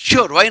 He said,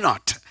 sure, why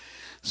not?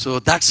 So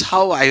that's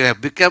how I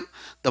have become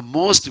the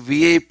most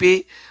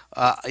VIP,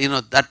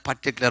 that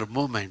particular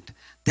moment.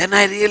 Then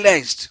I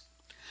realized,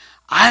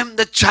 I am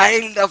the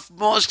child of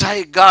Most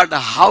High God.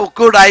 How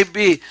could I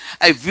be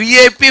a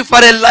VIP for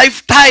a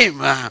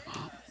lifetime?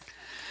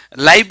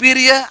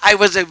 Liberia, I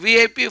was a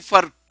VIP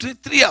for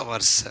 3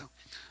 hours.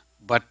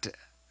 But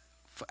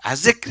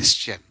as a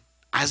Christian,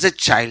 as a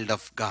child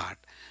of God,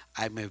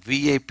 I'm a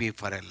VIP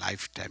for a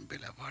lifetime,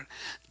 beloved.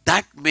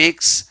 That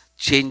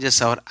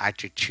changes our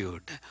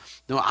attitude.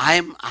 No,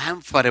 I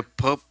am for a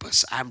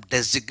purpose. I am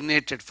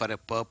designated for a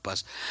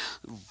purpose.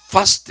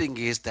 First thing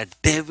is that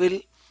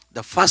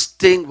the first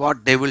thing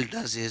what devil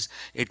does is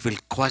it will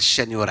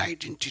question your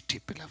identity,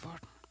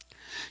 beloved.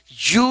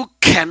 You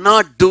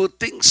cannot do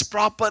things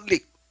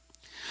properly.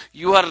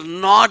 You are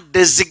not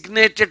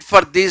designated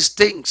for these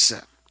things.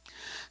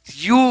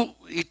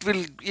 It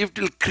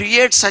will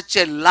create such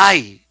a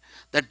lie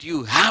that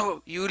you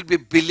will be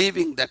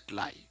believing that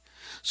lie.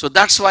 So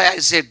that's why I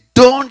say,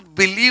 don't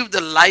believe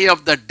the lie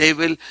of the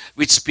devil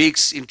which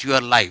speaks into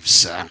your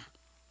lives.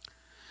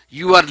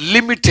 You are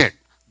limited.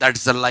 That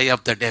is the lie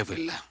of the devil.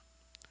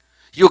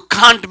 You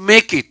can't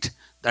make it.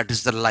 That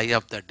is the lie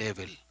of the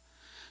devil.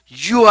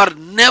 You are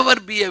never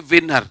be a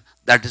winner.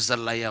 That is the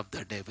lie of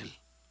the devil.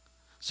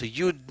 So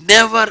you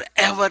never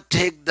ever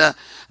take the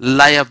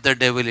lie of the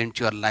devil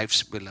into your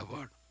lives,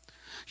 beloved.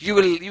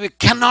 You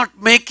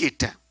cannot make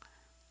it.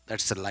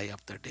 That's the lie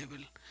of the devil.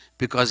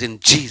 Because in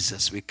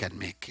Jesus we can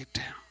make it.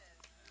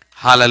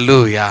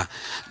 Hallelujah.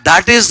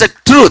 That is the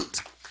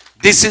truth.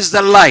 This is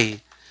the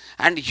lie.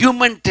 And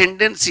human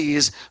tendency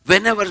is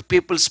whenever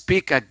people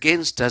speak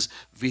against us,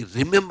 we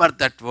remember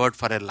that word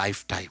for a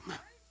lifetime.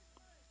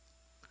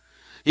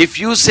 If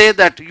you say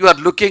that you are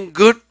looking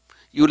good,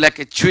 you like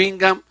a chewing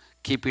gum,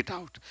 keep it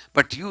out.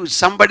 But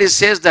somebody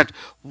says that,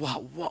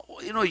 wow,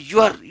 you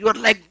are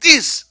like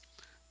this.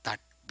 That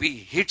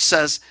hits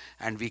us,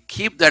 and we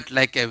keep that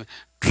like a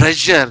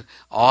treasure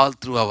all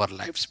through our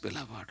lives,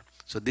 beloved.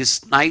 So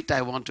this night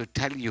I want to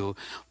tell you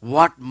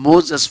what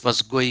Moses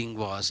was going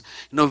was.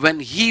 When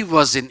he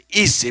was in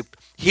Egypt,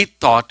 he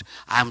thought,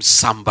 I am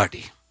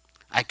somebody.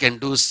 I can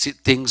do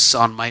things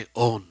on my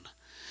own.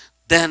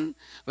 Then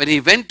when he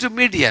went to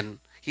Midian,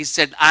 he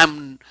said,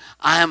 I'm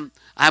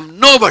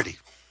nobody.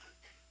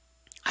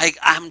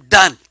 I'm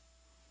done.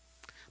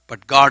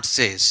 But God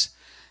says,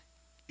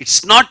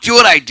 it's not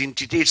your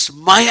identity, it's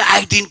my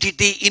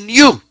identity in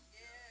you.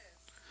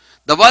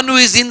 The one who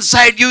is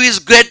inside you is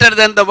greater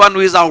than the one who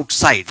is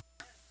outside.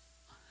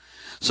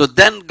 So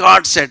then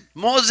God said,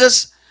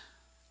 Moses,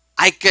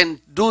 I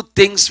can do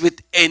things with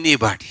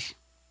anybody.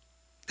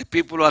 The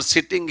people who are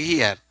sitting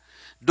here,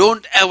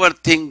 don't ever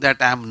think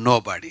that I am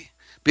nobody.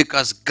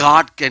 Because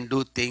God can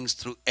do things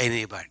through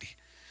anybody.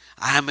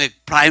 I am a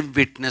prime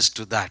witness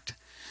to that.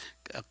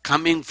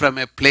 Coming from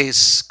a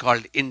place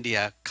called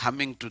India,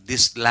 coming to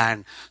this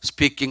land,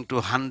 speaking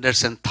to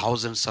hundreds and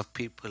thousands of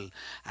people,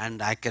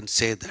 and I can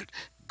say that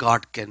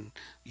God can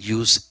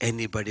use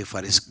anybody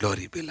for His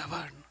glory,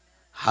 beloved.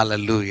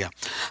 Hallelujah.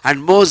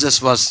 And Moses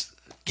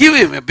give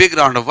him a big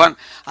round of one.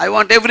 I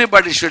want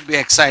everybody should be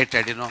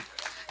excited,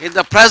 In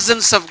the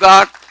presence of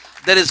God,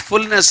 there is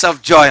fullness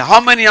of joy.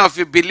 How many of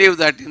you believe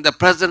that in the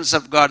presence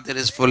of God there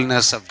is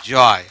fullness of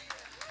joy?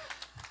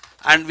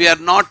 And we are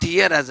not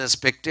here as a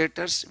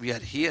spectators, we are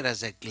here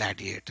as a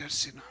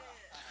gladiators,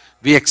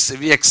 we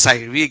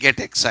get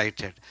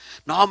excited.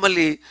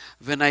 Normally,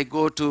 when I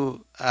go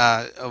to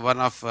one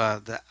of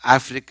the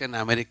African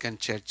American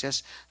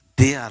churches,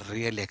 they are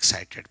really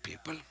excited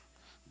people.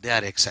 They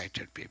are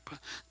excited people.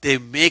 They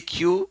make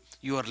you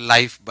your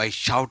life by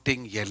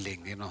shouting,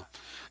 yelling.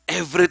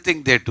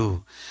 Everything they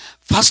do.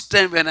 First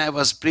time when I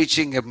was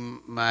preaching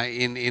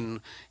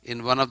in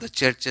one of the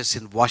churches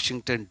in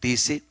Washington,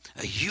 D.C.,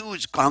 a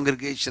huge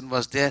congregation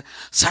was there.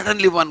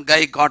 Suddenly one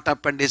guy got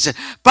up and he said,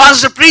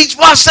 Pastor, preach,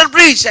 Pastor,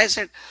 preach. I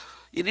said,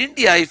 in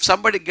India, if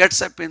somebody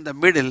gets up in the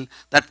middle,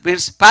 that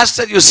means,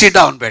 Pastor, you sit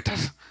down better.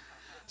 I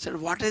said,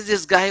 what is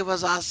this guy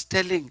was asked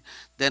telling?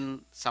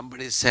 Then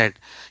somebody said,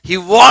 he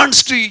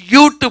wants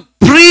you to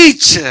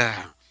preach.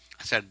 I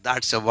said,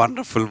 that's a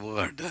wonderful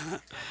word.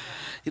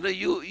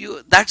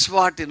 That's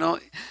what,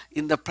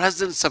 in the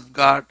presence of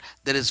God,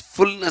 there is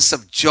fullness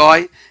of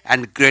joy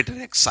and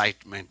greater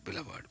excitement,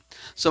 beloved.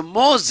 So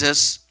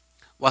Moses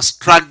was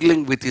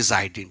struggling with his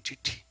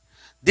identity.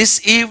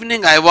 This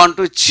evening, I want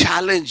to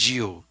challenge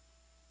you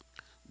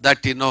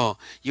that,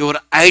 your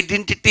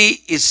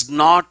identity is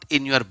not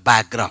in your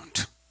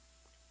background.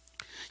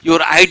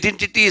 Your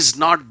identity is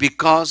not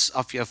because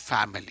of your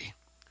family.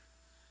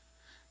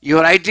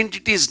 Your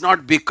identity is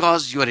not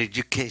because your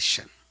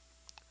education,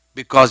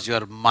 because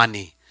your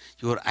money.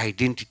 Your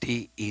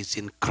identity is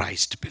in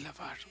Christ,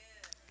 beloved.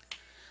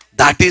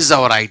 That is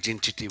our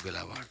identity,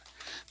 beloved.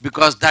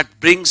 Because that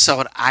brings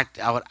our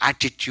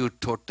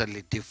attitude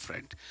totally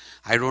different.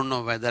 I don't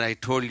know whether I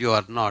told you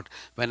or not.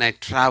 When I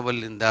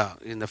travel in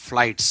the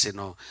flights,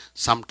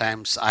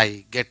 sometimes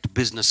I get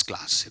business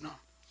class,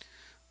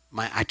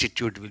 my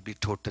attitude will be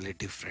totally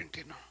different,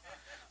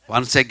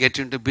 Once I get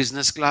into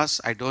business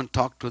class, I don't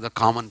talk to the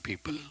common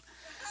people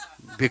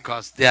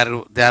because they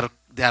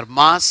are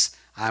mass,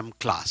 I am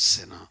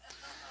class,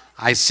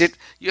 I sit.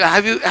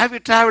 Have you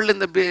traveled in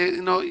the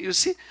you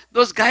see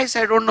those guys,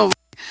 I don't know.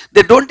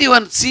 They don't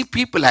even see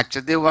people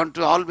actually. They want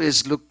to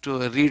always look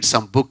to read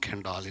some book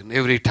and all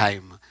every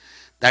time.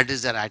 That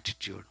is their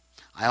attitude.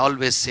 I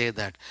always say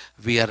that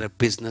we are a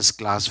business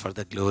class for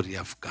the glory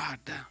of God.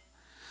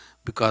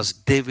 Because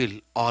they will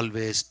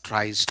always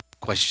try to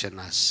question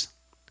us.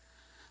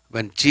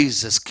 When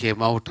Jesus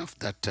came out of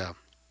that,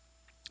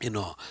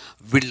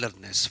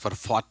 wilderness for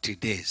 40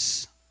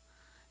 days,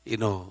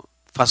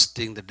 first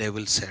thing the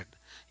devil said,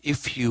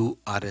 if you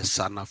are a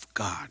son of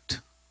God,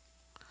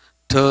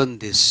 turn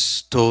these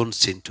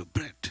stones into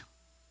bread.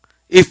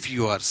 If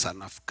you are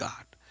son of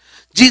God.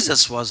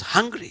 Jesus was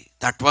hungry.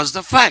 That was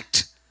the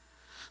fact.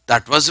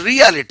 That was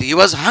reality. He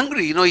was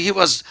hungry. He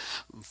was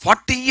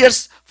 40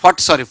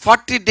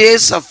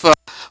 days of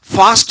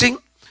fasting.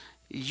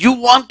 You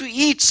want to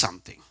eat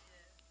something.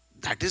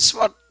 That is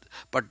what,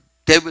 but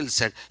devil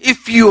said,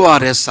 if you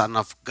are a son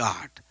of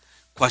God,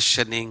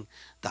 questioning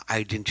the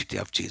identity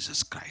of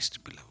Jesus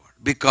Christ, beloved,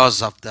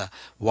 because of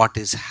what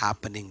is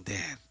happening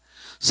there.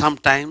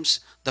 Sometimes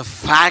the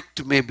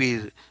fact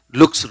maybe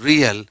looks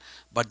real,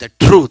 but the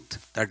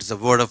truth, that is the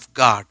word of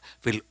God,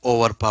 will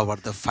overpower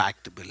the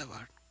fact,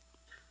 beloved.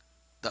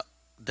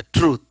 The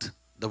truth,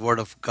 the word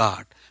of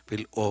God,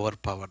 will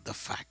overpower the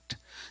fact.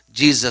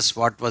 Jesus,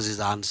 what was his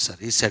answer?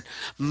 He said,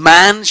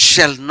 man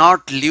shall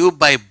not live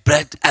by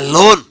bread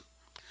alone.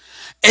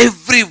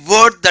 Every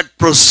word that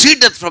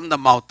proceedeth from the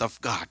mouth of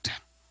God.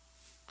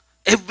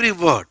 Every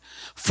word.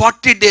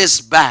 40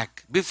 days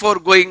back, before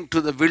going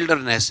to the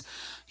wilderness,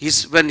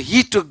 when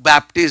he took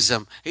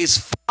baptism, his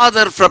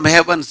Father from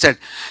heaven said,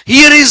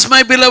 here is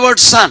my beloved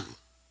Son,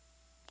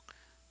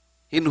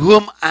 in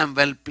whom I am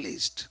well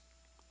pleased.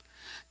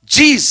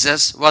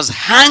 Jesus was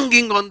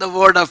hanging on the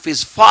word of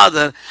his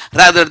Father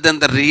rather than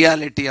the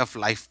reality of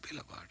life,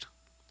 beloved.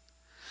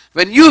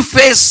 When you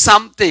face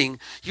something,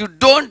 you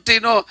don't,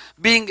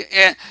 being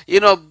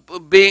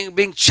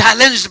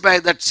challenged by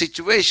that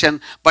situation,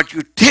 but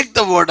you take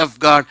the word of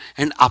God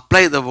and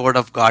apply the word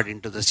of God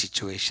into the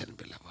situation,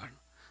 beloved.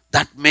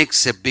 That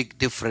makes a big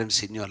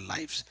difference in your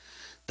lives.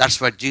 That's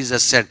what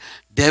Jesus said.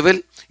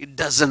 Devil, it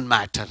doesn't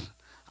matter.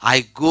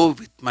 I go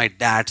with my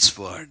dad's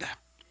word.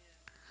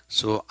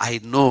 So I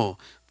know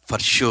for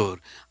sure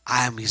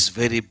I am his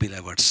very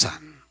beloved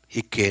son.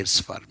 He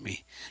cares for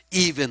me.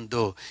 Even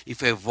though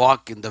if I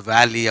walk in the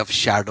valley of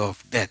shadow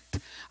of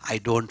death, I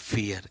don't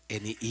fear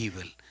any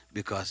evil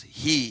because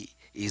he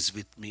is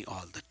with me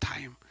all the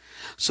time.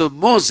 So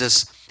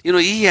Moses,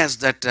 he has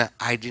that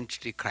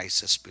identity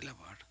crisis, beloved.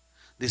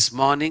 This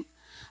morning,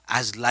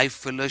 as Life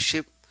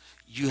Fellowship,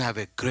 you have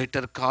a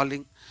greater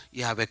calling.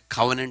 You have a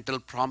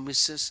covenantal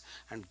promises,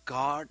 and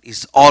God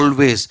is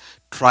always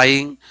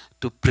trying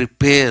to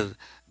prepare.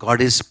 God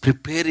is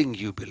preparing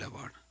you,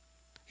 beloved.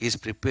 He is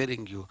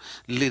preparing you.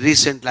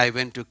 Recently, I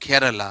went to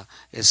Kerala,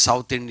 a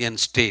South Indian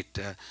state.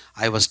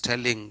 I was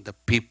telling the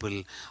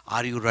people,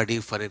 are you ready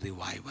for a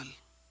revival?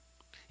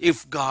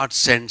 If God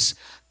sends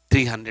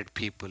 300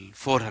 people,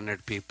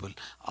 400 people,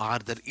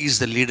 is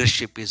the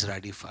leadership is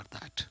ready for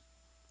that?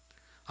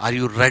 Are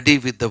you ready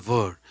with the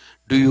word?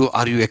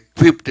 Are you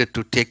equipped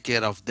to take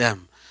care of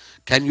them?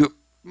 Can you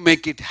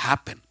make it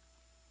happen?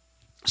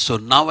 So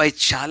now I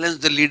challenge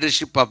the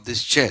leadership of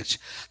this church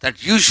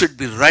that you should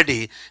be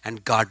ready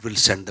and God will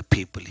send the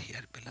people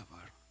here,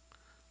 beloved.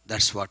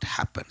 That's what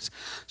happens.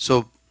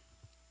 So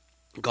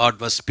God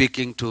was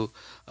speaking to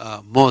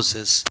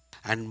Moses,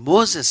 and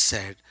Moses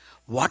said,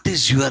 "What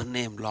is your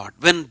name, Lord?"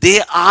 When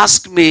they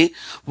ask me,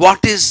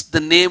 "What is the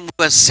name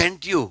who has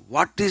sent you?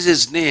 What is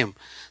his name?"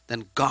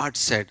 Then God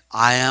said,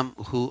 "I am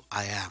who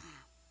I am.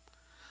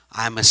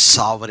 I am a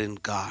sovereign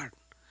God.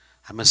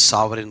 I'm a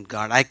sovereign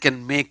God. I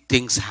can make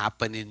things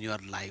happen in your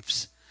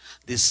lives."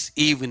 This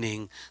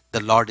evening,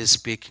 the Lord is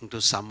speaking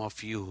to some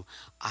of you.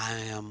 I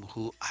am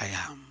who I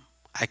am.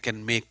 I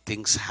can make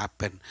things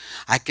happen.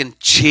 I can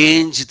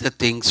change the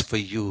things for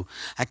you.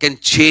 I can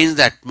change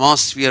the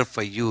atmosphere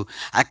for you.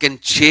 I can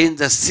change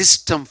the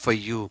system for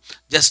you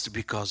just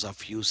because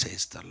of you,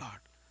 says the Lord.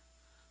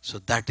 So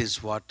that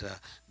is what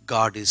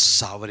God is,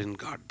 sovereign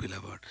God,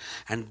 beloved.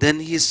 And then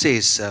he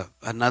says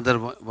another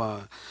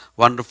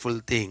wonderful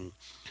thing.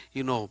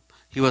 You know,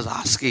 he was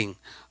asking,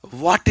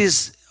 "What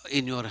is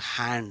in your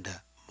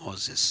hand,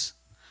 Moses?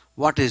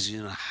 What is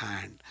in your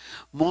hand?"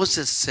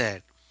 Moses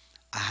said,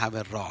 "I have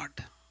a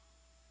rod."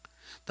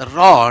 The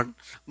rod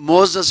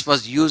Moses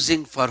was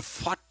using for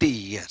 40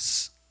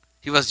 years.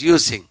 He was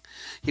using.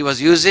 He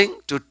was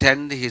using to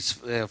tend his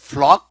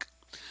flock,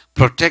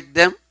 protect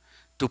them,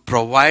 to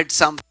provide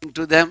something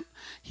to them.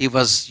 He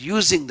was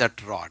using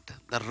that rod,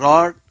 the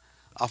rod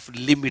of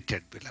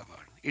limited,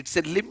 beloved. It's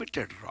a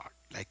limited rod.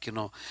 Like,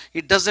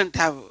 it doesn't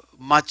have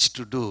much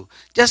to do.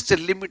 Just a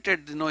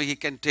limited, he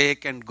can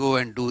take and go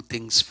and do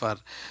things for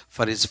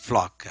his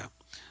flock.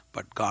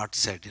 But God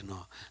said,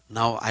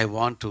 now I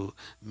want to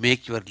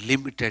make you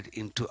limited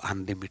into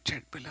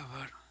unlimited,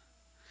 beloved.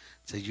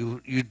 So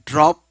you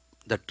drop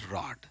that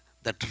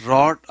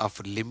rod of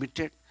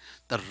limited,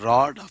 the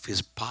rod of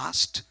his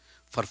past.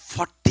 For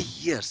 40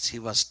 years he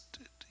was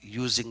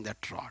using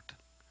that rod.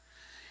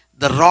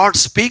 The rod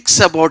speaks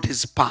about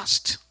his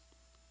past.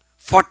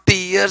 40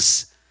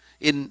 years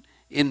in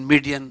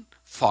Midian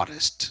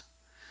forest.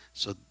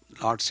 So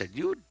Lord said,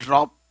 you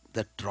drop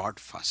that rod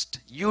first.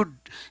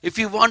 If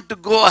you want to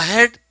go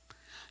ahead,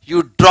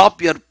 you drop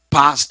your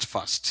past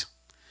first.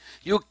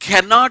 You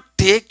cannot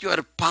take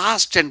your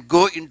past and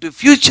go into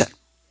future.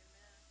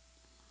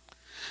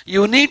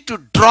 You need to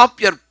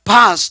drop your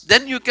past,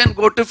 then you can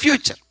go to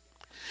future.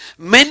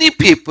 Many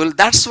people,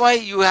 that's why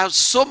you have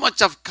so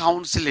much of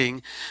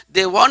counseling.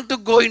 They want to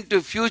go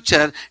into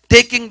future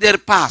taking their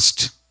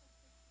past.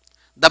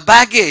 The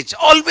baggage,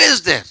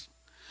 always there.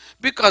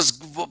 Because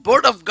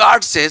word of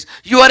God says,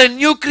 you are a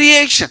new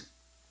creation.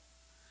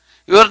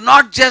 You are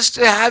not just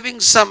having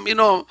some,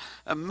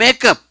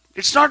 makeup.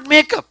 It's not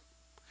makeup.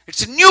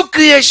 It's a new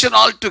creation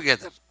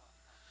altogether.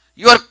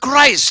 You are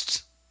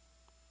Christ.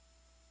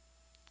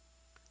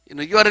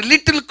 You are a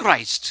little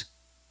Christ.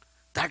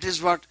 That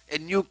is what a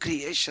new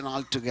creation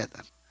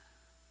altogether.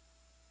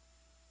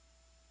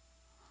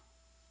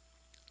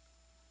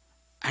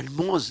 And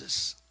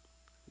Moses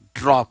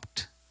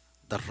dropped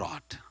the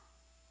rod.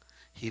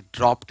 He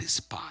dropped his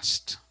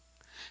past.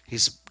 He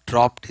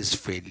dropped his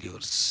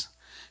failures.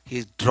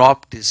 He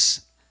dropped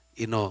his,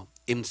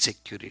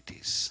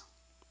 insecurities.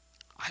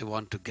 I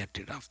want to get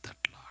rid of that,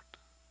 Lord.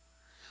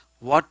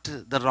 What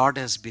the rod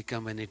has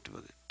become when it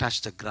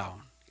touched the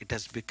ground, it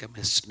has become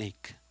a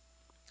snake.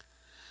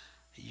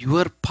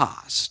 Your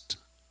past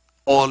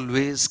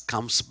always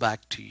comes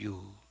back to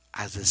you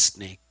as a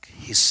snake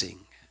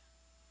hissing.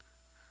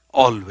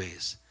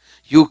 Always.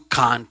 You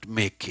can't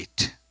make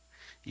it.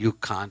 You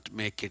can't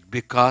make it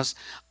because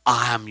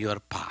I am your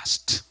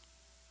past.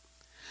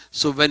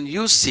 So when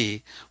you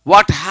see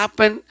what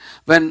happened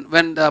when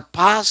the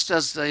past,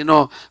 when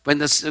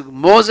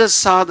Moses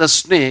saw the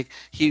snake,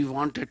 he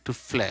wanted to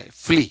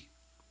flee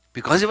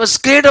because he was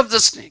scared of the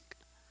snake.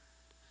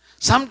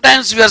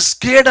 Sometimes we are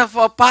scared of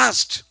our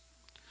past.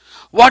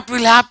 What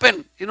will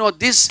happen?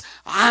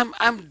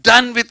 I'm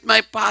done with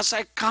my past.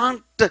 I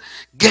can't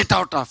get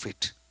out of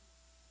it.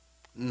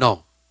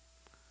 No.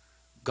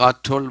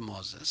 God told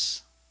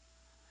Moses,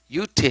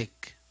 you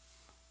take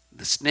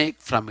the snake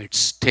from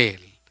its tail.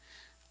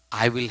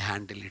 I will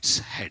handle its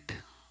head.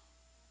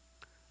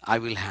 I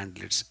will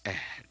handle its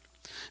head.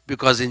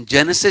 Because in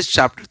Genesis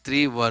chapter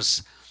 3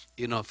 verse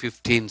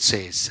 15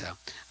 says,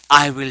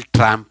 I will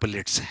trample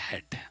its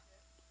head.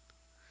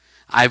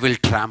 I will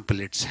trample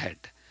its head.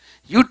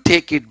 You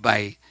take it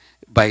by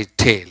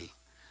tail.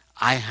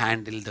 I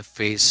handle the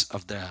face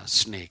of the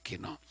snake,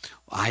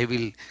 I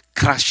will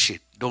crush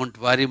it. Don't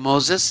worry,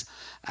 Moses.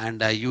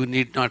 And you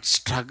need not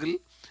struggle.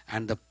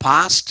 And the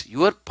past,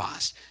 your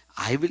past,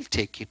 I will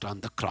take it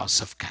on the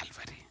cross of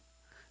Calvary.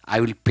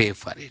 I will pay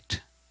for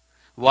it.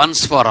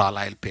 Once for all,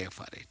 I'll pay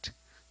for it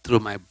through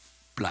my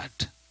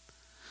blood.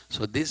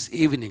 So this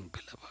evening,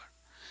 beloved,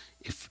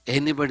 if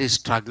anybody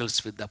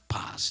struggles with the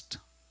past,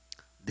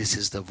 this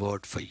is the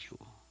word for you.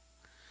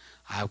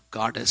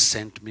 God has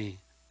sent me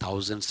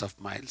thousands of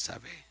miles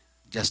away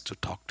just to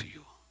talk to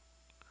you.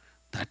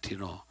 That,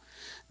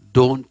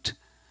 don't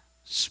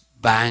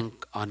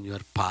bank on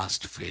your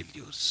past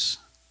failures.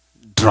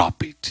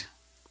 Drop it.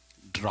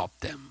 Drop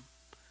them.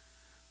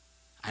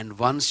 And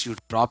once you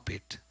drop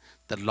it,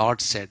 the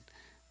Lord said,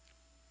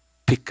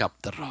 pick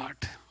up the rod.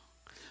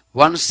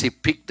 Once he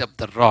picked up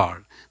the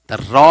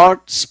rod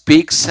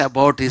speaks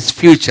about his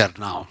future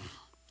now.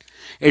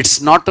 It's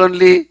not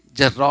only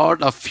the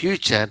rod of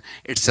future,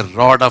 it's a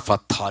rod of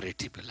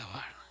authority, beloved.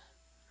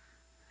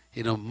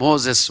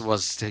 Moses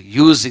was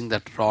using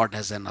that rod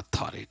as an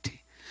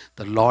authority.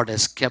 The Lord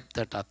has kept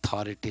that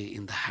authority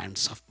in the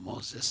hands of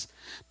Moses.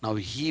 Now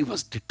he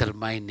was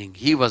determining,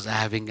 he was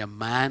having a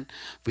man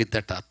with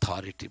that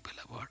authority,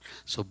 beloved.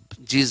 So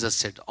Jesus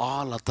said,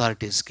 all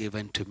authority is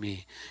given to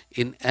me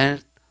in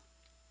earth,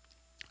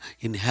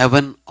 in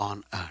heaven,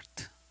 on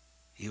earth.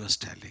 He was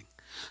telling.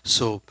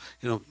 So,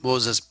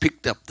 Moses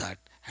picked up that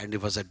and he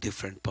was a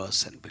different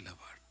person, beloved.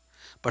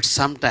 But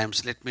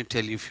sometimes, let me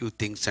tell you a few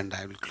things and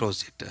I will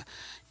close it.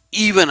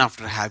 Even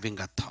after having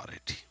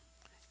authority,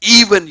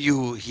 even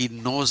he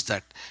knows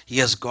that he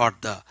has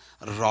got the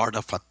rod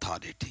of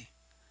authority.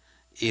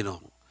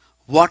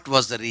 What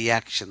was the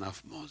reaction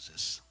of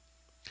Moses?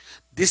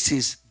 This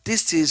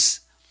is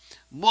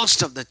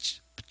most of the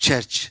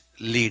church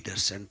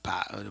leaders and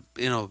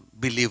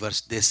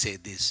believers, they say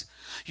this.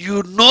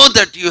 You know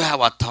that you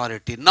have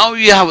authority. Now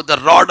you have the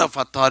rod of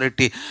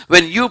authority.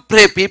 When you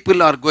pray,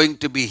 people are going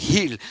to be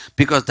healed,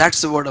 because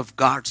that's the word of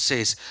God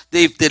says.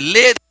 If they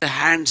lay their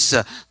hands,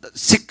 the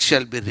sick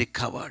shall be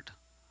recovered.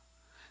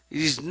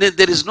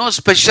 There is no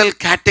special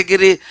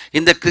category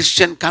in the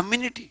Christian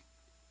community.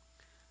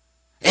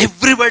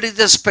 Everybody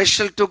is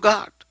special to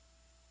God.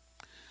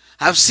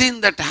 I've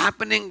seen that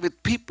happening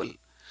with people.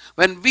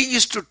 When we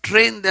used to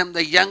train them,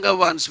 the younger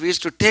ones, we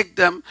used to take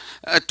them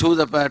to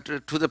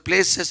the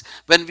places.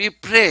 When we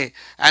pray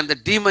and the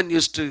demon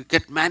used to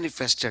get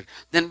manifested,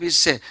 then we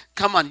say,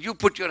 come on, you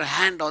put your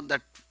hand on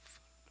that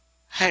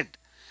head.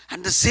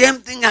 And the same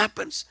thing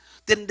happens.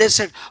 Then they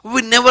said,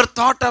 we never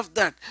thought of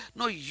that.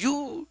 No,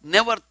 you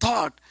never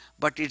thought,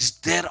 but it's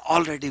there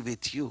already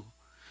with you.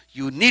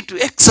 You need to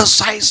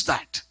exercise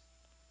that.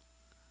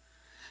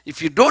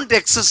 If you don't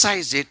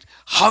exercise it,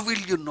 how will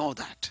you know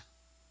that?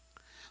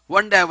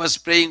 One day I was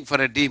praying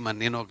for a demon,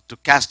 to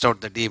cast out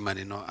the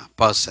demon, a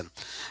person.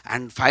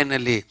 And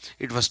finally,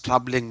 it was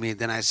troubling me.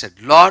 Then I said,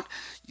 Lord,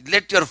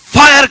 let your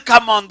fire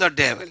come on the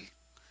devil.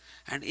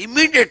 And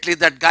immediately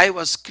that guy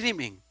was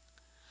screaming.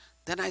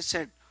 Then I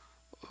said,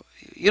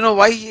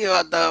 why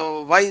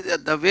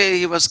the way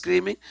he was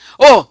screaming?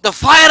 Oh, the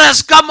fire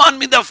has come on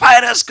me, the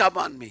fire has come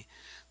on me.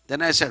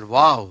 Then I said,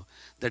 wow,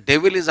 the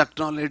devil is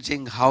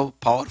acknowledging how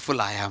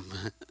powerful I am.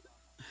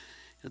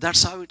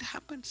 That's how it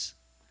happens.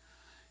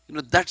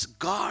 That's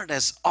God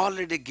has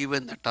already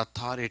given that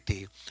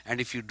authority.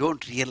 And if you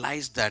don't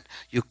realize that,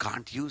 you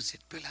can't use it,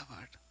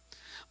 beloved.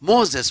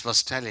 Moses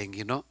was telling,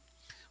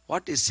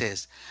 what he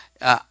says,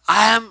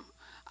 I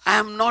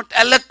am not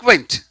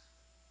eloquent.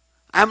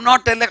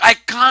 I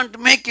can't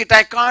make it.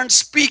 I can't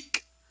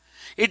speak.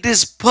 It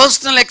is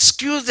personal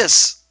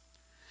excuses.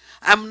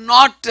 I'm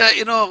not,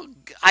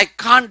 I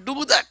can't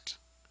do that.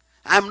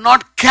 I'm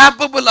not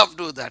capable of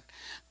do that.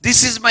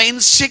 This is my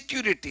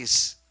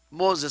insecurities.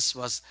 Moses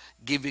was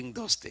giving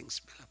those things,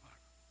 beloved.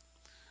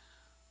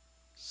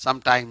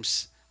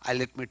 Sometimes,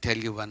 let me tell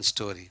you one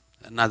story,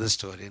 another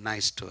story, a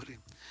nice story.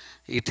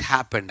 It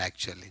happened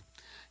actually.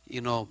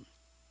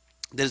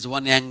 There's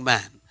one young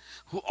man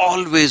who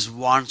always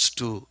wants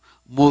to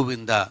move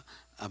in the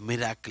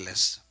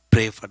miraculous,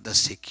 pray for the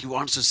sick. He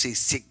wants to see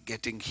sick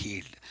getting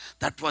healed.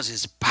 That was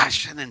his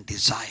passion and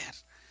desire.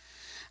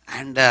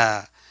 And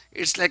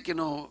it's like,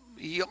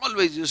 he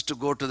always used to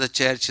go to the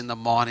church in the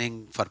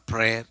morning for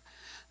prayer.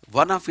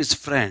 One of his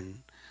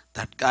friend,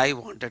 that guy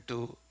wanted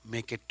to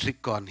make a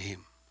trick on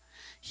him.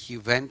 He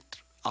went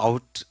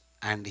out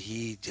and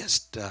he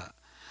just,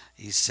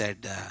 he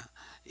said,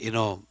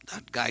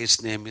 that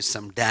guy's name is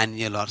some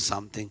Daniel or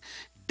something.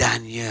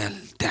 Daniel.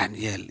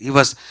 He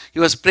was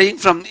praying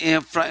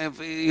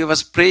he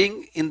was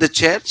praying in the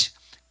church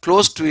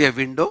close to a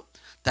window.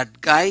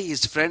 That guy,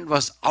 his friend,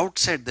 was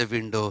outside the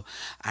window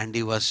and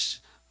he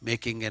was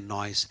making a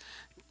noise.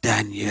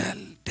 Daniel.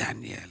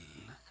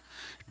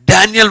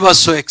 Daniel was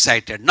so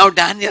excited. Now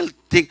Daniel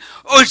think,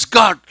 oh, it's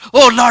God.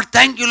 Oh Lord,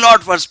 thank you,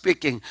 Lord, for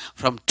speaking.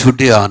 From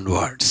today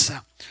onwards,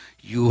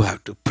 you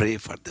have to pray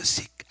for the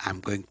sick. I'm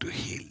going to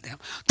heal them.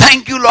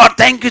 Thank you, Lord.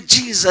 Thank you,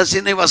 Jesus.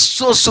 And he was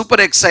so super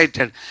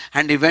excited.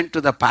 And he went to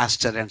the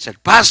pastor and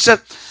said,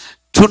 Pastor,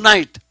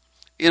 tonight,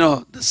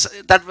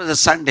 that was a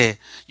Sunday.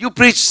 You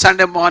preach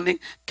Sunday morning.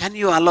 Can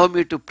you allow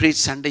me to preach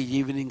Sunday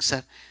evening,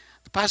 sir?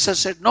 The pastor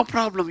said, no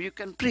problem. You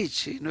can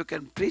preach. You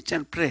can preach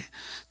and pray.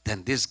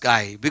 Then this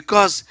guy,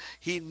 because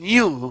he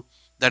knew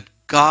that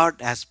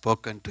God has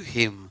spoken to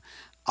him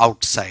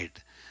outside.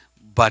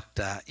 But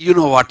you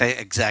know what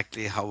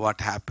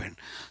happened.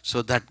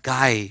 So that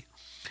guy,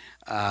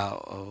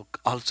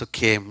 also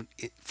came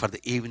for the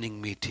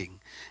evening meeting,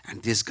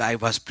 and this guy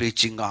was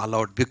preaching all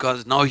out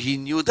because now he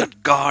knew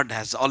that God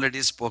has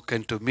already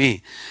spoken to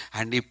me,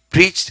 and he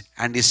preached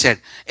and he said,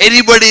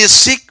 anybody is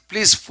sick,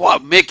 please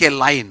make a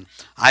line,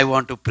 I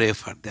want to pray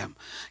for them.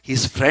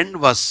 His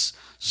friend was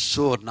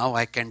sore. Now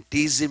I can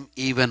tease him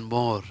even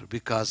more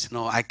because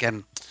I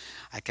can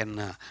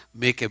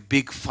make a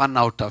big fun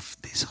out of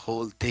this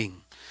whole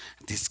thing.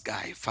 This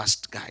guy,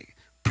 first guy,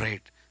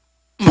 prayed,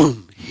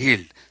 boom,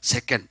 healed.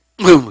 Second,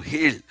 boom,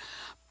 healed.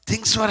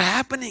 Things were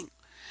happening.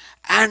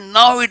 And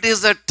now it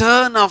is the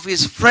turn of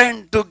his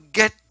friend to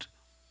get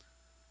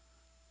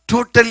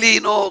totally,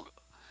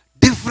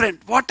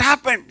 different. What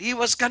happened? He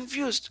was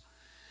confused.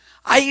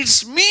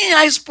 It's me.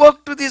 I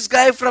spoke to this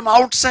guy from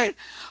outside.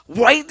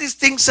 Why these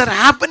things are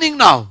happening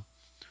now?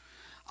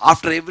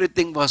 After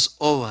everything was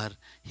over,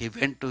 he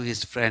went to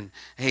his friend.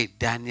 Hey,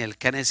 Daniel,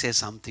 can I say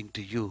something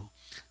to you?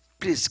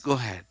 Please go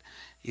ahead.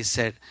 He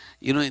said,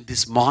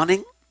 this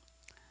morning,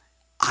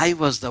 I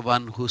was the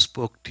one who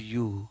spoke to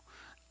you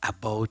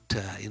about,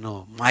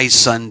 my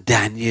son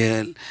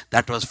Daniel.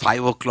 That was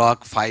 5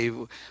 o'clock,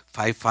 5.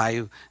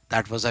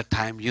 That was a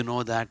time,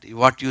 that,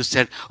 what you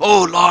said.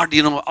 Oh Lord,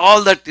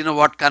 all that,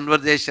 what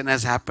conversation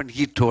has happened,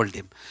 he told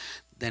him.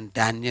 Then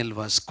Daniel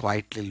was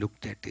quietly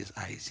looked at his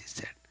eyes. He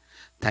said,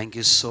 thank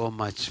you so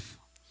much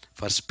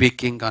for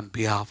speaking on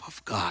behalf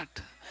of God.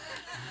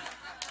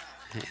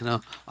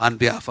 On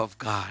behalf of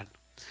God.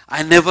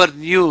 I never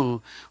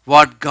knew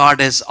what God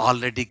has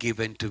already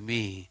given to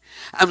me.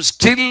 I'm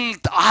still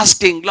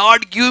asking,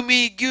 Lord, give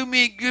me, give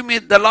me, give me.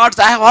 The Lord,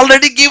 I have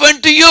already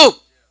given to you.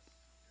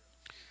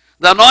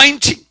 The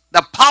anointing,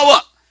 the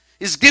power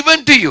is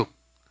given to you.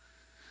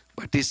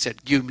 But he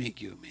said, give me,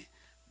 give me.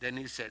 Then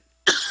he said,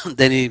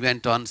 then he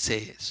went on,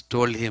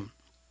 told him,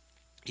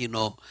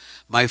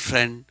 my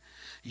friend,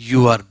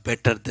 you are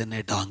better than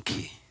a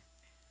donkey.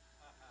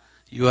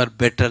 You are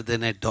better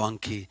than a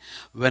donkey.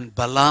 When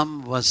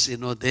Balaam was,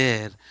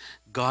 there,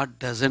 God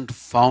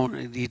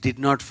he did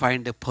not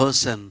find a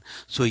person,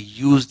 so he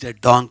used a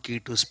donkey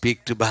to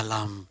speak to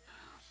Balaam.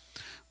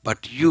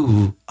 But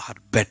you are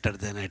better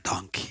than a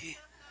donkey.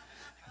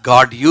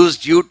 God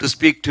used you to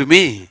speak to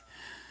me.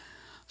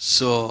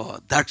 So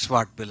that's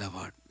what,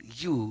 beloved.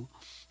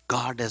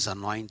 God has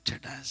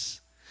anointed us.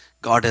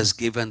 God has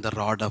given the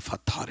rod of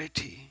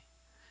authority.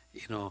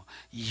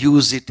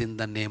 Use it in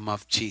the name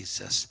of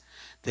Jesus.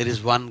 There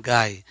is one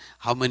guy,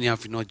 how many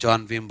of you know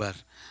John Wimber?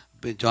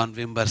 John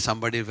Wimber,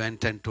 somebody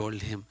went and told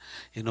him,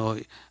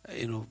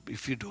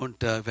 if you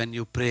don't, when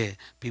you pray,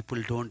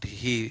 people don't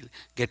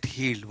get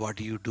healed, what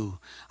do?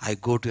 I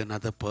go to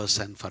another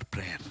person for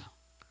prayer.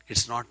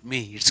 It's not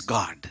me, it's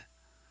God.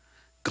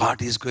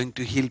 God is going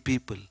to heal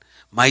people.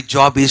 My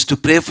job is to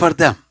pray for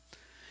them.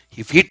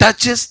 If he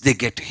touches, they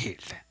get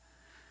healed.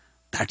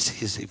 That's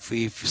his.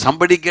 If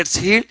somebody gets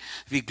healed,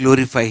 we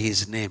glorify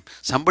his name.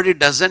 Somebody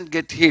doesn't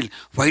get healed,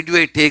 why do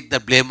I take the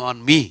blame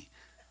on me?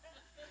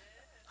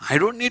 I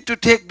don't need to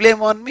take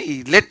blame on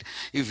me.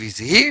 If he's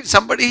healed,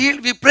 somebody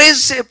healed, we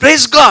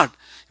praise God.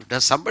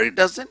 If somebody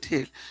doesn't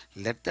heal,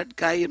 let that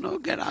guy,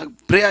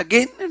 pray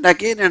again and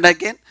again and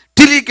again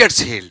till he gets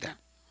healed.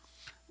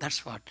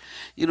 That's what.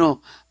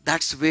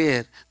 That's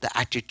where the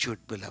attitude,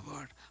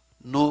 beloved.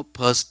 No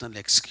personal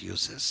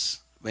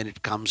excuses when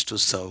it comes to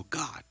serve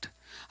God.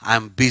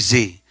 I'm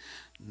busy.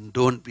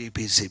 Don't be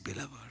busy,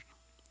 beloved.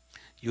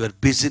 Your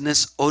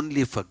busyness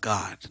only for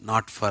God,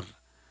 not for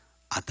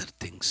other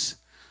things.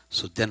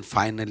 So then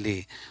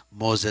finally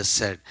Moses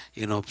said,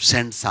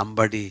 send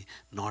somebody,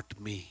 not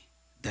me.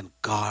 Then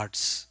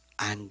God's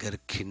anger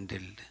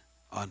kindled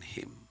on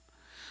him.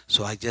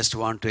 So I just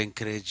want to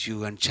encourage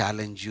you and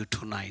challenge you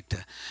tonight.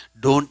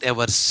 Don't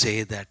ever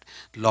say that,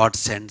 Lord,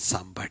 send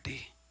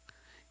somebody.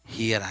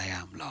 Here I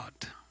am, Lord.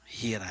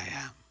 Here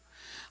I am.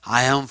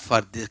 I am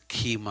for the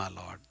Kima,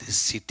 Lord, this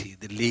city,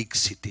 the League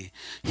city.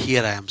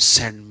 Here I am,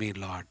 send me,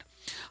 Lord.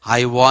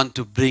 I want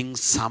to bring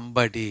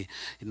somebody,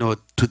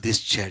 to this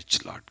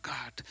church, Lord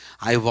God.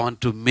 I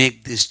want to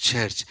make this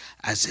church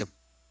as a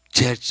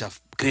church of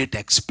great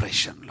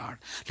expression, Lord.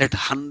 Let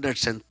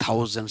hundreds and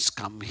thousands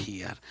come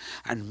here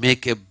and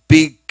make a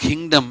big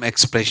kingdom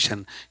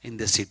expression in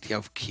the city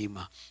of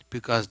Kima.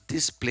 Because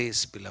this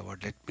place,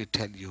 beloved, let me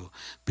tell you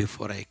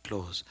before I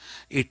close,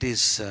 it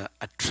is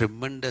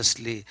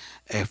tremendously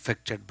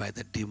affected by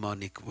the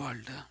demonic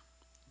world.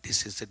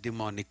 This is a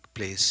demonic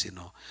place,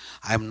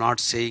 I am not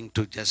saying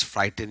to just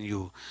frighten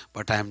you,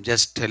 but I am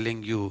just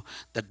telling you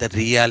that the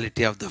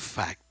reality of the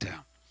fact,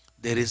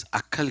 there is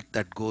occult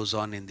that goes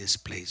on in this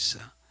place.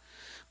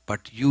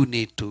 But you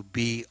need to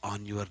be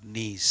on your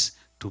knees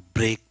to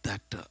break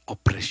that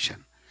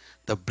oppression,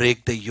 to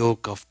break the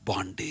yoke of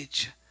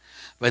bondage.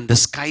 When the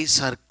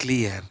skies are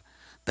clear,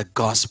 the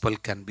gospel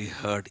can be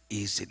heard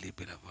easily,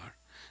 beloved.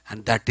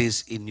 And that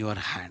is in your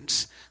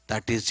hands.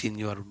 That is in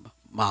your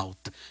mouth.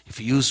 If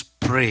you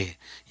pray,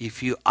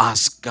 if you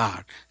ask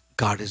God,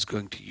 God is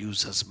going to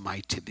use us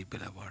mightily,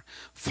 beloved.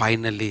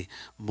 Finally,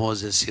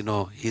 Moses,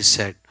 he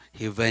said,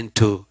 he went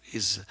to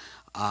his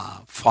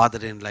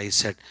father-in-law, he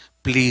said,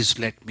 please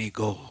let me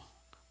go.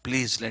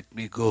 please let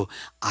me go.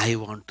 I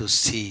want to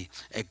see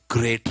a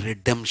great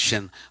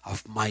redemption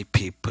of my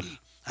people.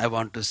 I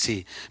want to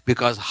see,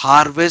 because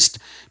harvest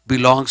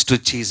belongs to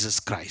Jesus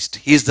Christ.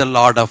 He is the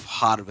Lord of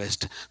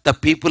harvest. The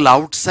people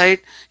outside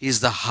is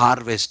the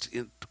harvest.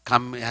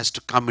 Has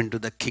to come into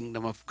the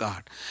kingdom of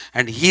God,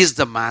 and He is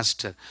the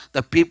master.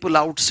 The people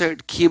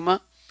outside Kima,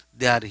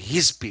 they are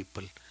His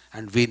people,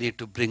 and we need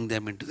to bring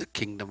them into the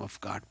kingdom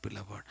of God,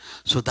 beloved.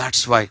 So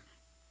that's why,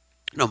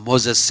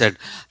 Moses said,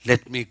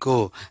 let me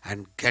go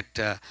and get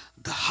the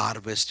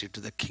harvest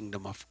into the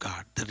kingdom of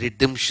God, the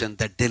redemption,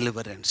 the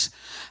deliverance.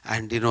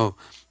 And,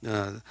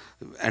 uh,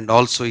 and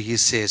also he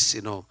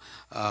says,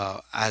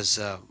 as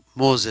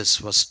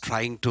Moses was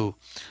trying to,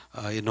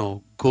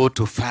 go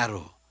to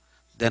Pharaoh,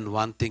 then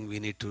one thing we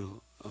need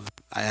to,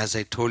 as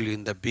I told you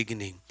in the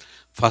beginning,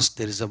 first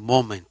there is a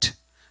moment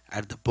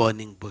at the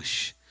burning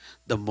bush,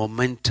 the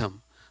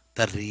momentum,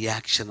 the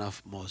reaction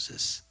of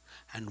Moses.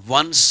 And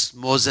once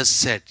Moses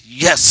said,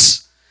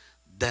 yes,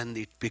 then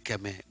it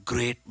became a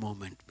great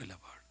moment,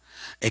 beloved.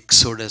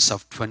 Exodus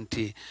of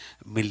 20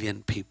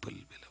 million people,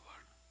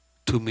 beloved.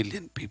 2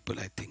 million people,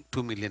 I think.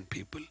 2 million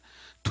people.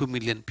 2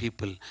 million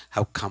people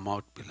have come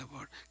out,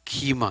 beloved.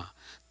 Kima,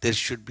 there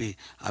should be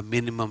a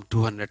minimum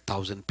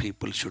 200,000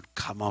 people should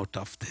come out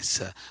of this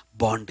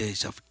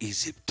bondage of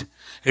Egypt.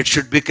 It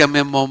should become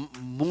a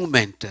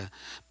movement,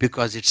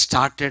 because it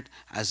started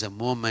as a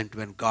moment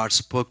when God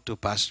spoke to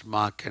Pastor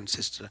Mark and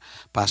Sister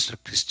Pastor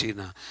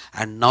Christina.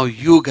 And now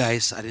you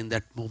guys are in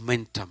that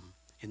momentum.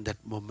 In that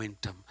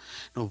momentum.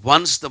 Now,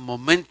 once the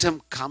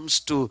momentum comes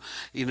to,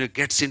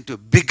 gets into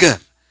bigger,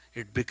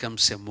 it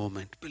becomes a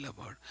moment,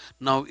 beloved.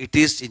 Now it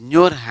is in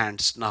your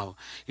hands now.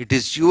 It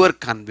is your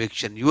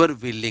conviction, your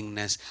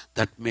willingness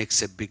that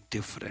makes a big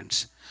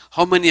difference.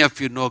 How many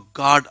of you know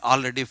God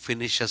already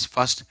finishes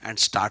first and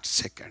starts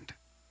second?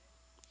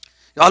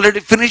 He already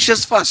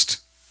finishes first.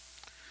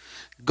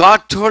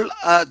 God told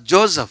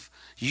Joseph,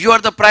 you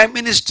are the prime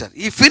minister.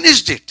 He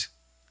finished it.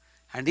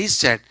 And he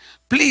said,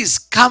 please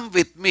come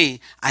with me.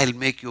 I'll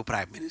make you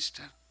prime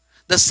minister.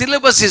 The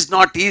syllabus is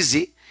not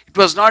easy. It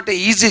was not an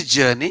easy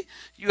journey.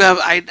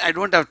 I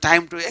don't have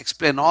time to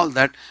explain all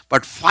that.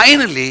 But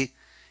finally,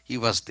 he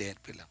was there,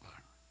 beloved.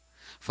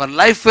 For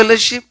life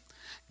fellowship,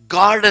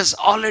 God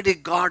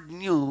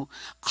knew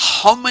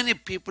how many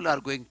people are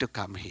going to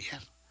come here.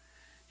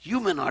 You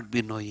may not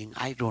be knowing,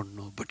 I don't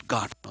know, but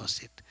God knows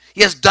it.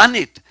 He has done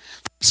it.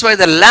 That's why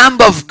the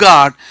Lamb of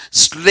God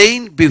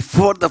slain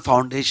before the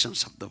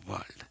foundations of the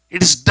world.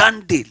 It is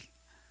done deal.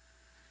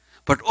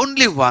 But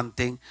only one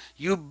thing,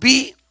 you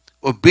be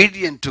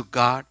obedient to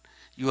God.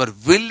 Your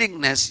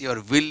willingness,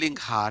 your willing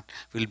heart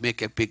will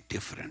make a big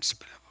difference,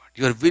 beloved.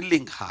 Your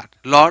willing heart.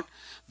 Lord,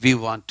 we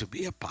want to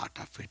be a part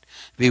of it.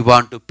 We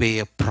want to pay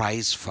a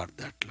price for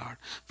that, Lord.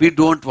 We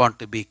don't want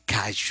to be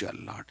casual,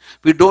 Lord.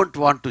 We don't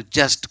want to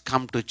just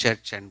come to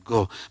church and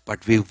go,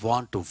 but we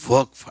want to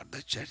work for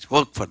the church,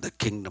 work for the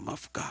kingdom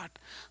of God.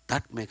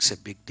 That makes a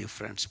big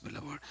difference,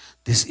 beloved.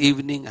 This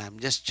evening, I'm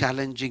just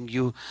challenging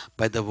you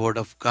by the word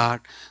of God.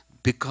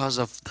 Because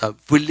of the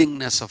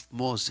willingness of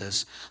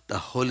Moses, the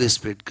Holy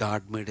Spirit,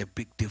 God made a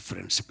big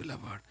difference,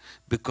 beloved.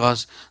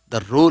 Because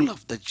the role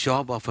of the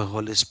job of a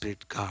Holy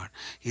Spirit, God,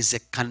 is a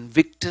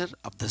convictor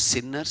of the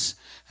sinners,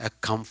 a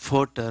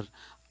comforter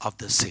of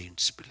the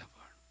saints, beloved.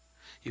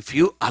 If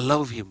you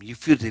allow Him,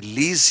 if you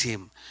release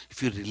Him,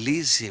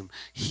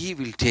 He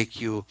will take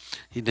you,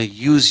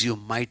 use you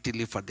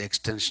mightily for the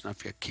extension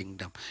of your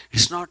kingdom.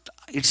 It's not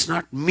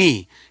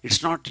me,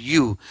 it's not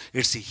you,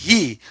 it's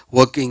He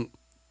working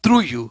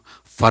through you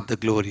for the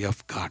glory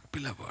of God,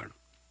 beloved.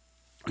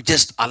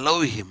 Just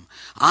allow Him.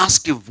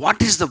 Ask Him,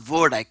 what is the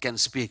word I can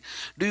speak?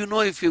 Do you know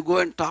if you go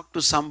and talk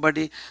to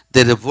somebody,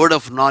 the word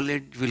of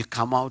knowledge will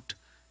come out?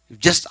 You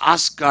just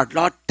ask God,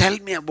 Lord, tell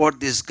me about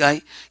this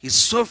guy. He's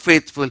so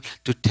faithful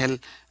to tell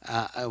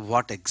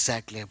what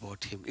exactly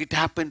about him. It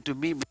happened to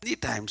me many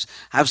times.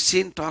 I've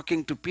seen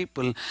talking to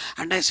people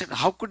and I said,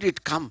 how could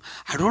it come?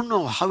 I don't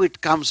know how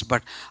it comes,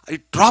 but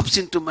it drops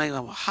into my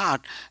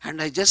heart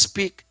and I just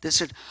speak. They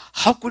said,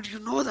 how could you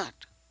know that?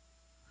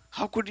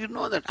 How could you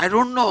know that? I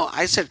don't know.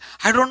 I said,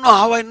 I don't know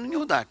how I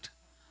knew that.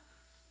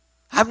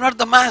 I'm not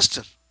the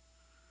master.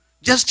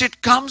 Just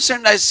it comes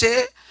and I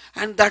say,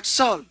 and that's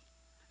all.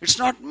 It's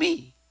not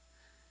me.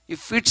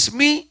 If it's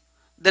me,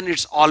 then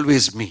it's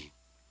always me.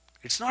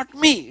 It's not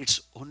me, it's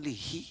only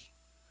He.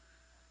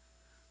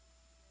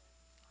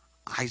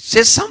 I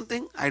say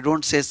something, I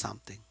don't say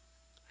something.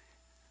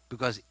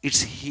 Because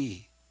it's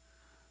He,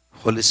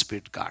 Holy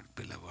Spirit God,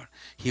 beloved.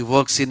 He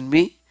works in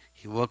me,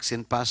 He works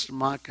in Pastor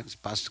Mark and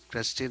Pastor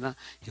Christina,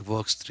 He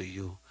works through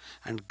you.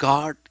 And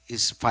God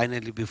is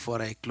finally,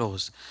 before I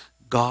close,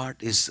 God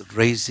is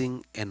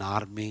raising an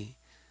army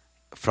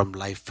from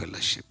Life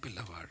Fellowship,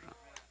 beloved.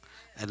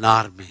 An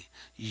army.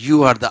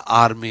 You are the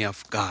army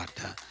of God.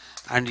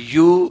 And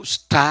you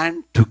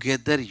stand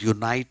together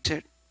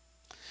united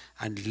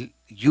and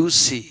you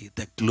see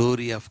the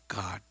glory of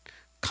God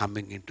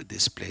coming into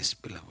this place,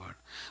 beloved.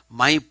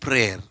 My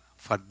prayer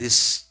for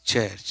this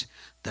church,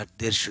 that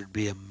there should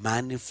be a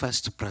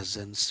manifest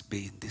presence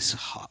be in this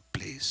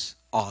place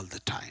all the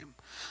time.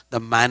 The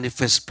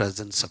manifest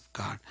presence of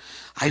God.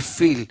 I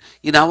feel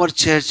in our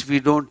church we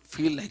don't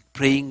feel like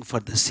praying for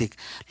the sick.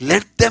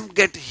 Let them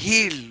get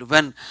healed.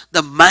 When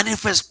the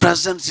manifest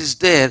presence is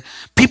there,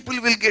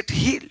 people will get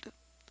healed.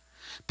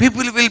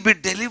 People will be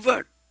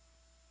delivered.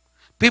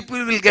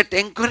 People will get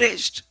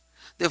encouraged.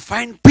 They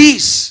find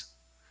peace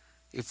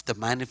if the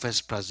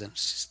manifest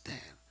presence is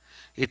there.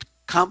 It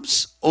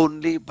comes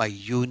only by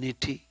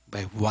unity,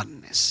 by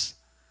oneness.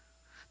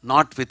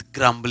 Not with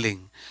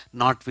grumbling,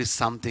 not with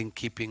something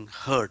keeping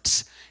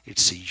hurts.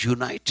 It's a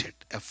united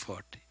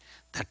effort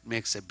that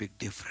makes a big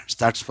difference.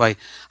 That's why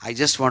I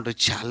just want to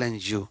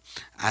challenge you,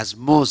 as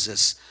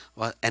Moses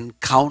was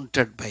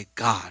encountered by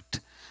God,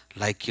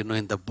 like in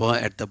at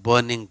the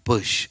burning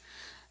bush,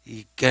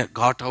 he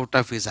got out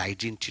of his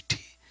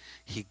identity.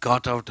 He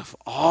got out of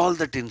all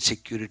that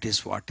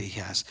insecurities what he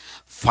has.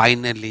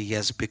 Finally, he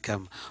has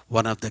become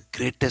one of the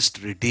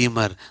greatest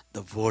redeemer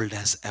the world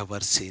has ever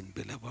seen,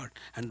 beloved.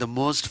 And the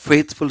most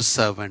faithful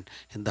servant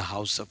in the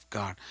house of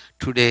God.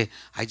 Today,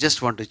 I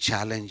just want to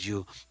challenge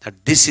you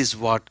that this is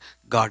what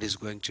God is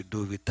going to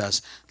do with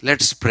us.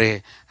 Let's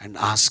pray and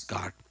ask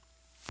God.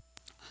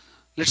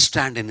 Let's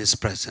stand in his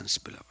presence,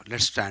 beloved.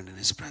 Let's stand in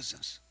his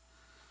presence.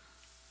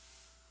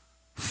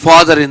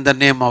 Father, in the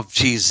name of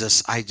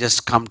Jesus, I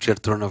just come to your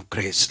throne of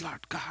grace,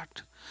 Lord God.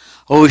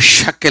 Oh,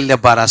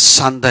 Shakelebara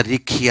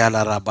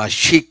Sandarikiala Raba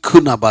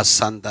Shikunaba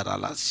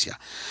Sandaralasya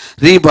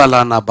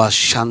Ribalanaba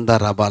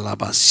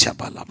Shandarabalaba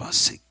Shabalaba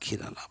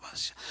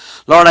Sikiralabasya.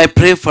 Lord, I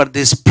pray for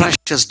these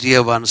precious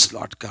dear ones,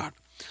 Lord God.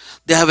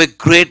 They have a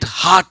great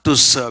heart to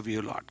serve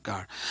you, Lord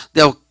God.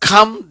 They have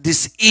come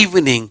this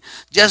evening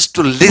just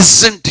to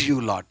listen to you,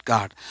 Lord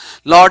God.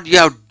 Lord, you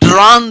have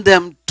drawn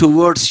them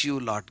towards you,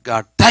 Lord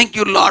God. Thank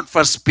you, Lord,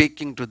 for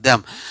speaking to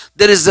them.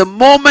 There is a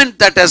moment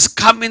that has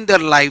come in their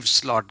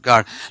lives, Lord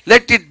God.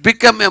 Let it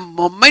become a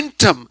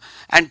momentum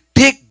and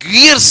take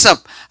gears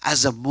up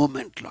as a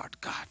moment, Lord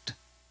God.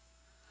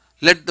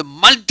 Let the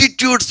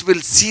multitudes will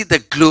see the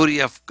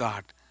glory of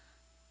God.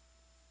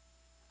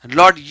 And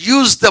Lord,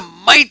 use them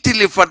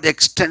mightily for the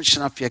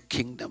extension of your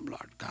kingdom,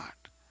 Lord God.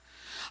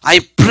 I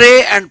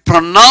pray and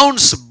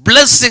pronounce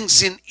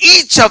blessings in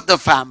each of the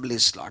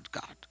families, Lord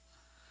God.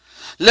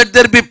 Let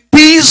there be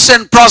peace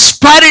and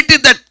prosperity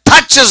that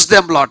touches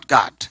them, Lord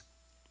God.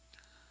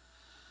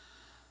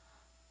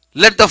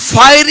 Let the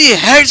fiery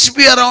hedge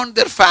be around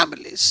their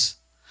families.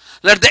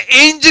 Let the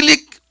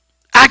angelic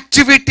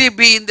activity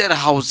be in their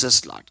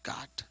houses, Lord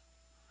God.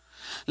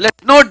 Let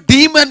no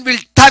demon will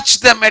touch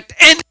them at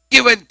any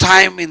given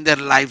time in their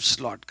lives,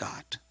 Lord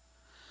God.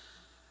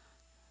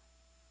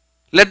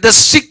 Let the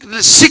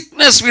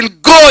sickness will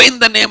go in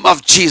the name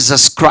of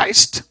Jesus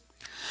Christ.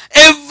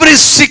 Every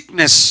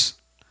sickness,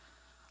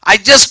 I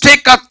just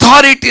take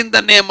authority in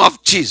the name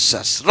of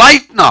Jesus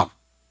right now.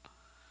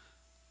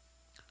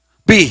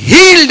 Be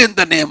healed in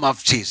the name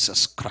of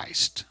Jesus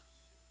Christ.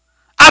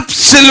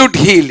 Absolute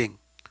healing.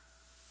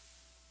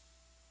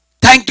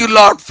 Thank you,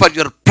 Lord, for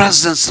your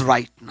presence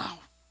right now.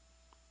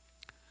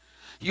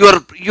 You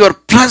are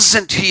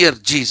present here,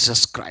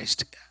 Jesus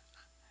Christ,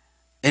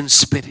 in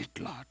spirit,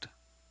 Lord.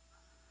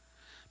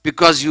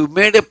 Because you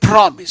made a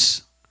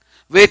promise.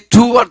 Where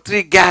 2 or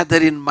 3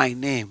 gather in my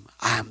name,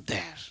 I am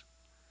there.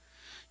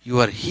 You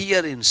are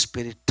here in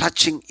spirit,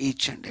 touching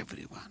each and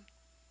every one.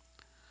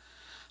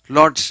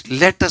 Lord,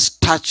 let us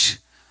touch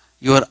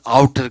your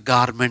outer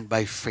garment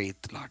by faith,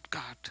 Lord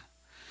God.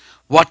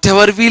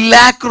 Whatever we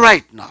lack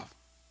right now.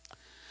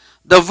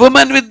 The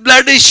woman with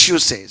blood issue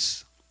says,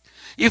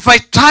 if I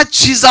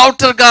touch his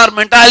outer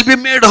garment, I'll be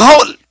made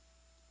whole.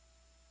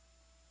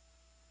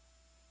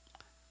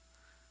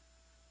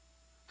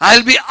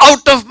 I'll be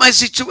out of my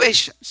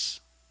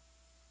situations.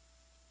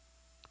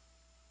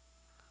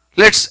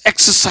 Let's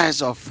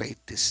exercise our faith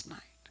this night.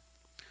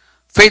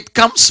 Faith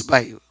comes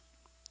by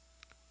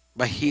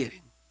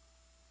hearing.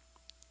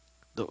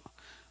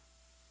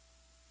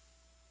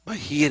 By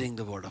hearing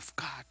the word of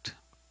God.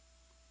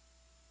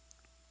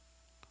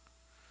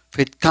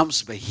 Faith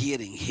comes by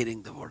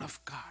hearing the word of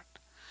God.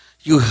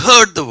 You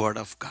heard the word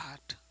of God.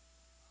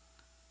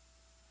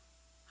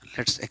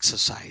 Let's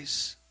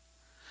exercise.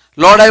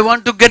 Lord, I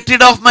want to get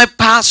rid of my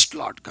past,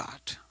 Lord God.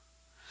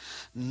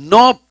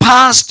 No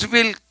past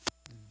will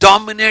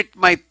dominate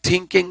my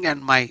thinking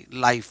and my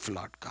life,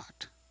 Lord God.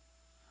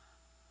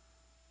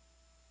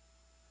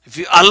 If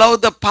you allow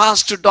the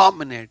past to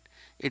dominate,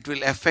 it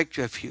will affect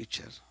your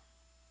future.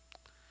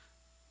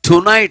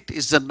 Tonight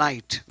is the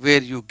night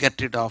where you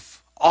get rid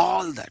of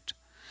all that.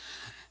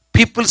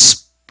 People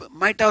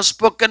might have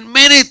spoken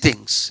many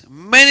things,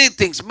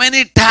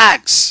 many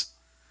tags.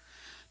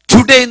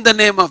 Today in the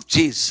name of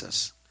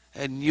Jesus,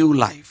 a new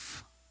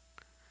life.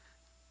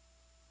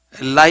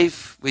 A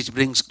life which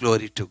brings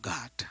glory to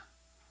God.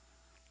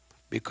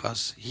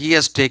 Because He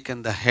has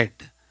taken the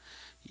head.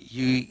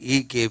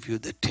 He gave you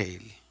the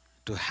tail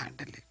to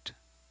handle it.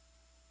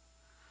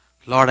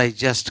 Lord, I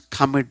just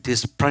commit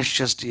these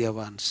precious dear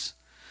ones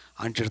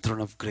unto your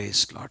throne of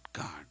grace, Lord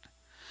God.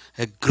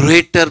 A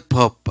greater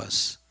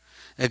purpose,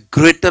 a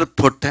greater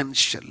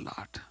potential,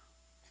 Lord,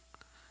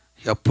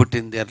 you have put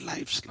in their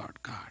lives,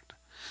 Lord God.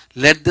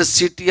 Let the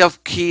city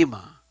of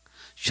Kema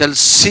shall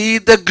see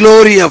the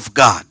glory of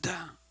God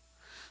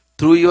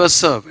through your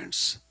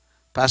servants,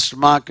 Pastor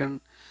Mark and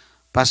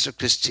Pastor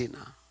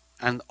Christina,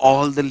 and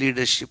all the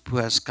leadership who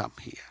has come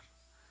here.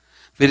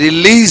 We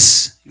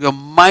release your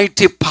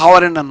mighty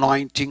power and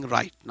anointing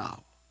right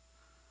now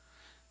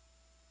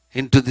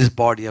into this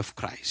body of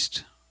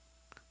Christ,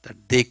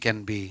 that they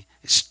can be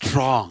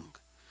strong,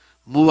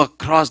 move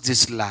across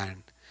this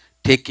land,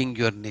 taking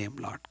your name,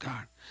 Lord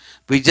God.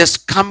 We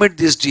just commit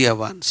these dear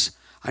ones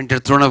under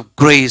the throne of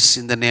grace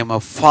in the name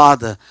of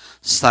Father,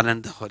 Son,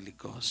 and the Holy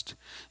Ghost.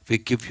 We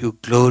give you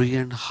glory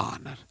and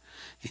honor.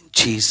 In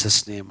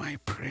Jesus' name I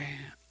pray.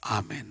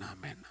 Amen,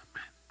 amen,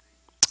 amen.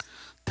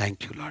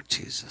 Thank you, Lord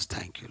Jesus.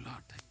 Thank you,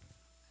 Lord.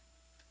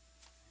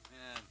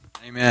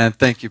 Amen.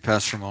 Thank you,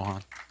 Pastor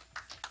Mohan.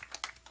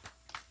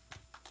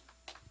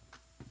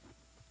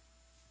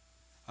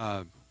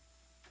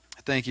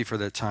 Thank you for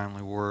that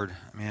timely word.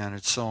 Man,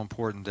 it's so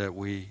important that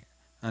we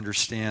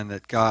understand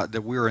that God,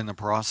 that we're in the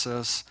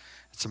process.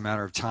 It's a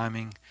matter of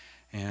timing,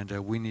 and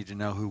we need to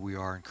know who we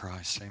are in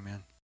Christ.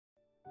 Amen.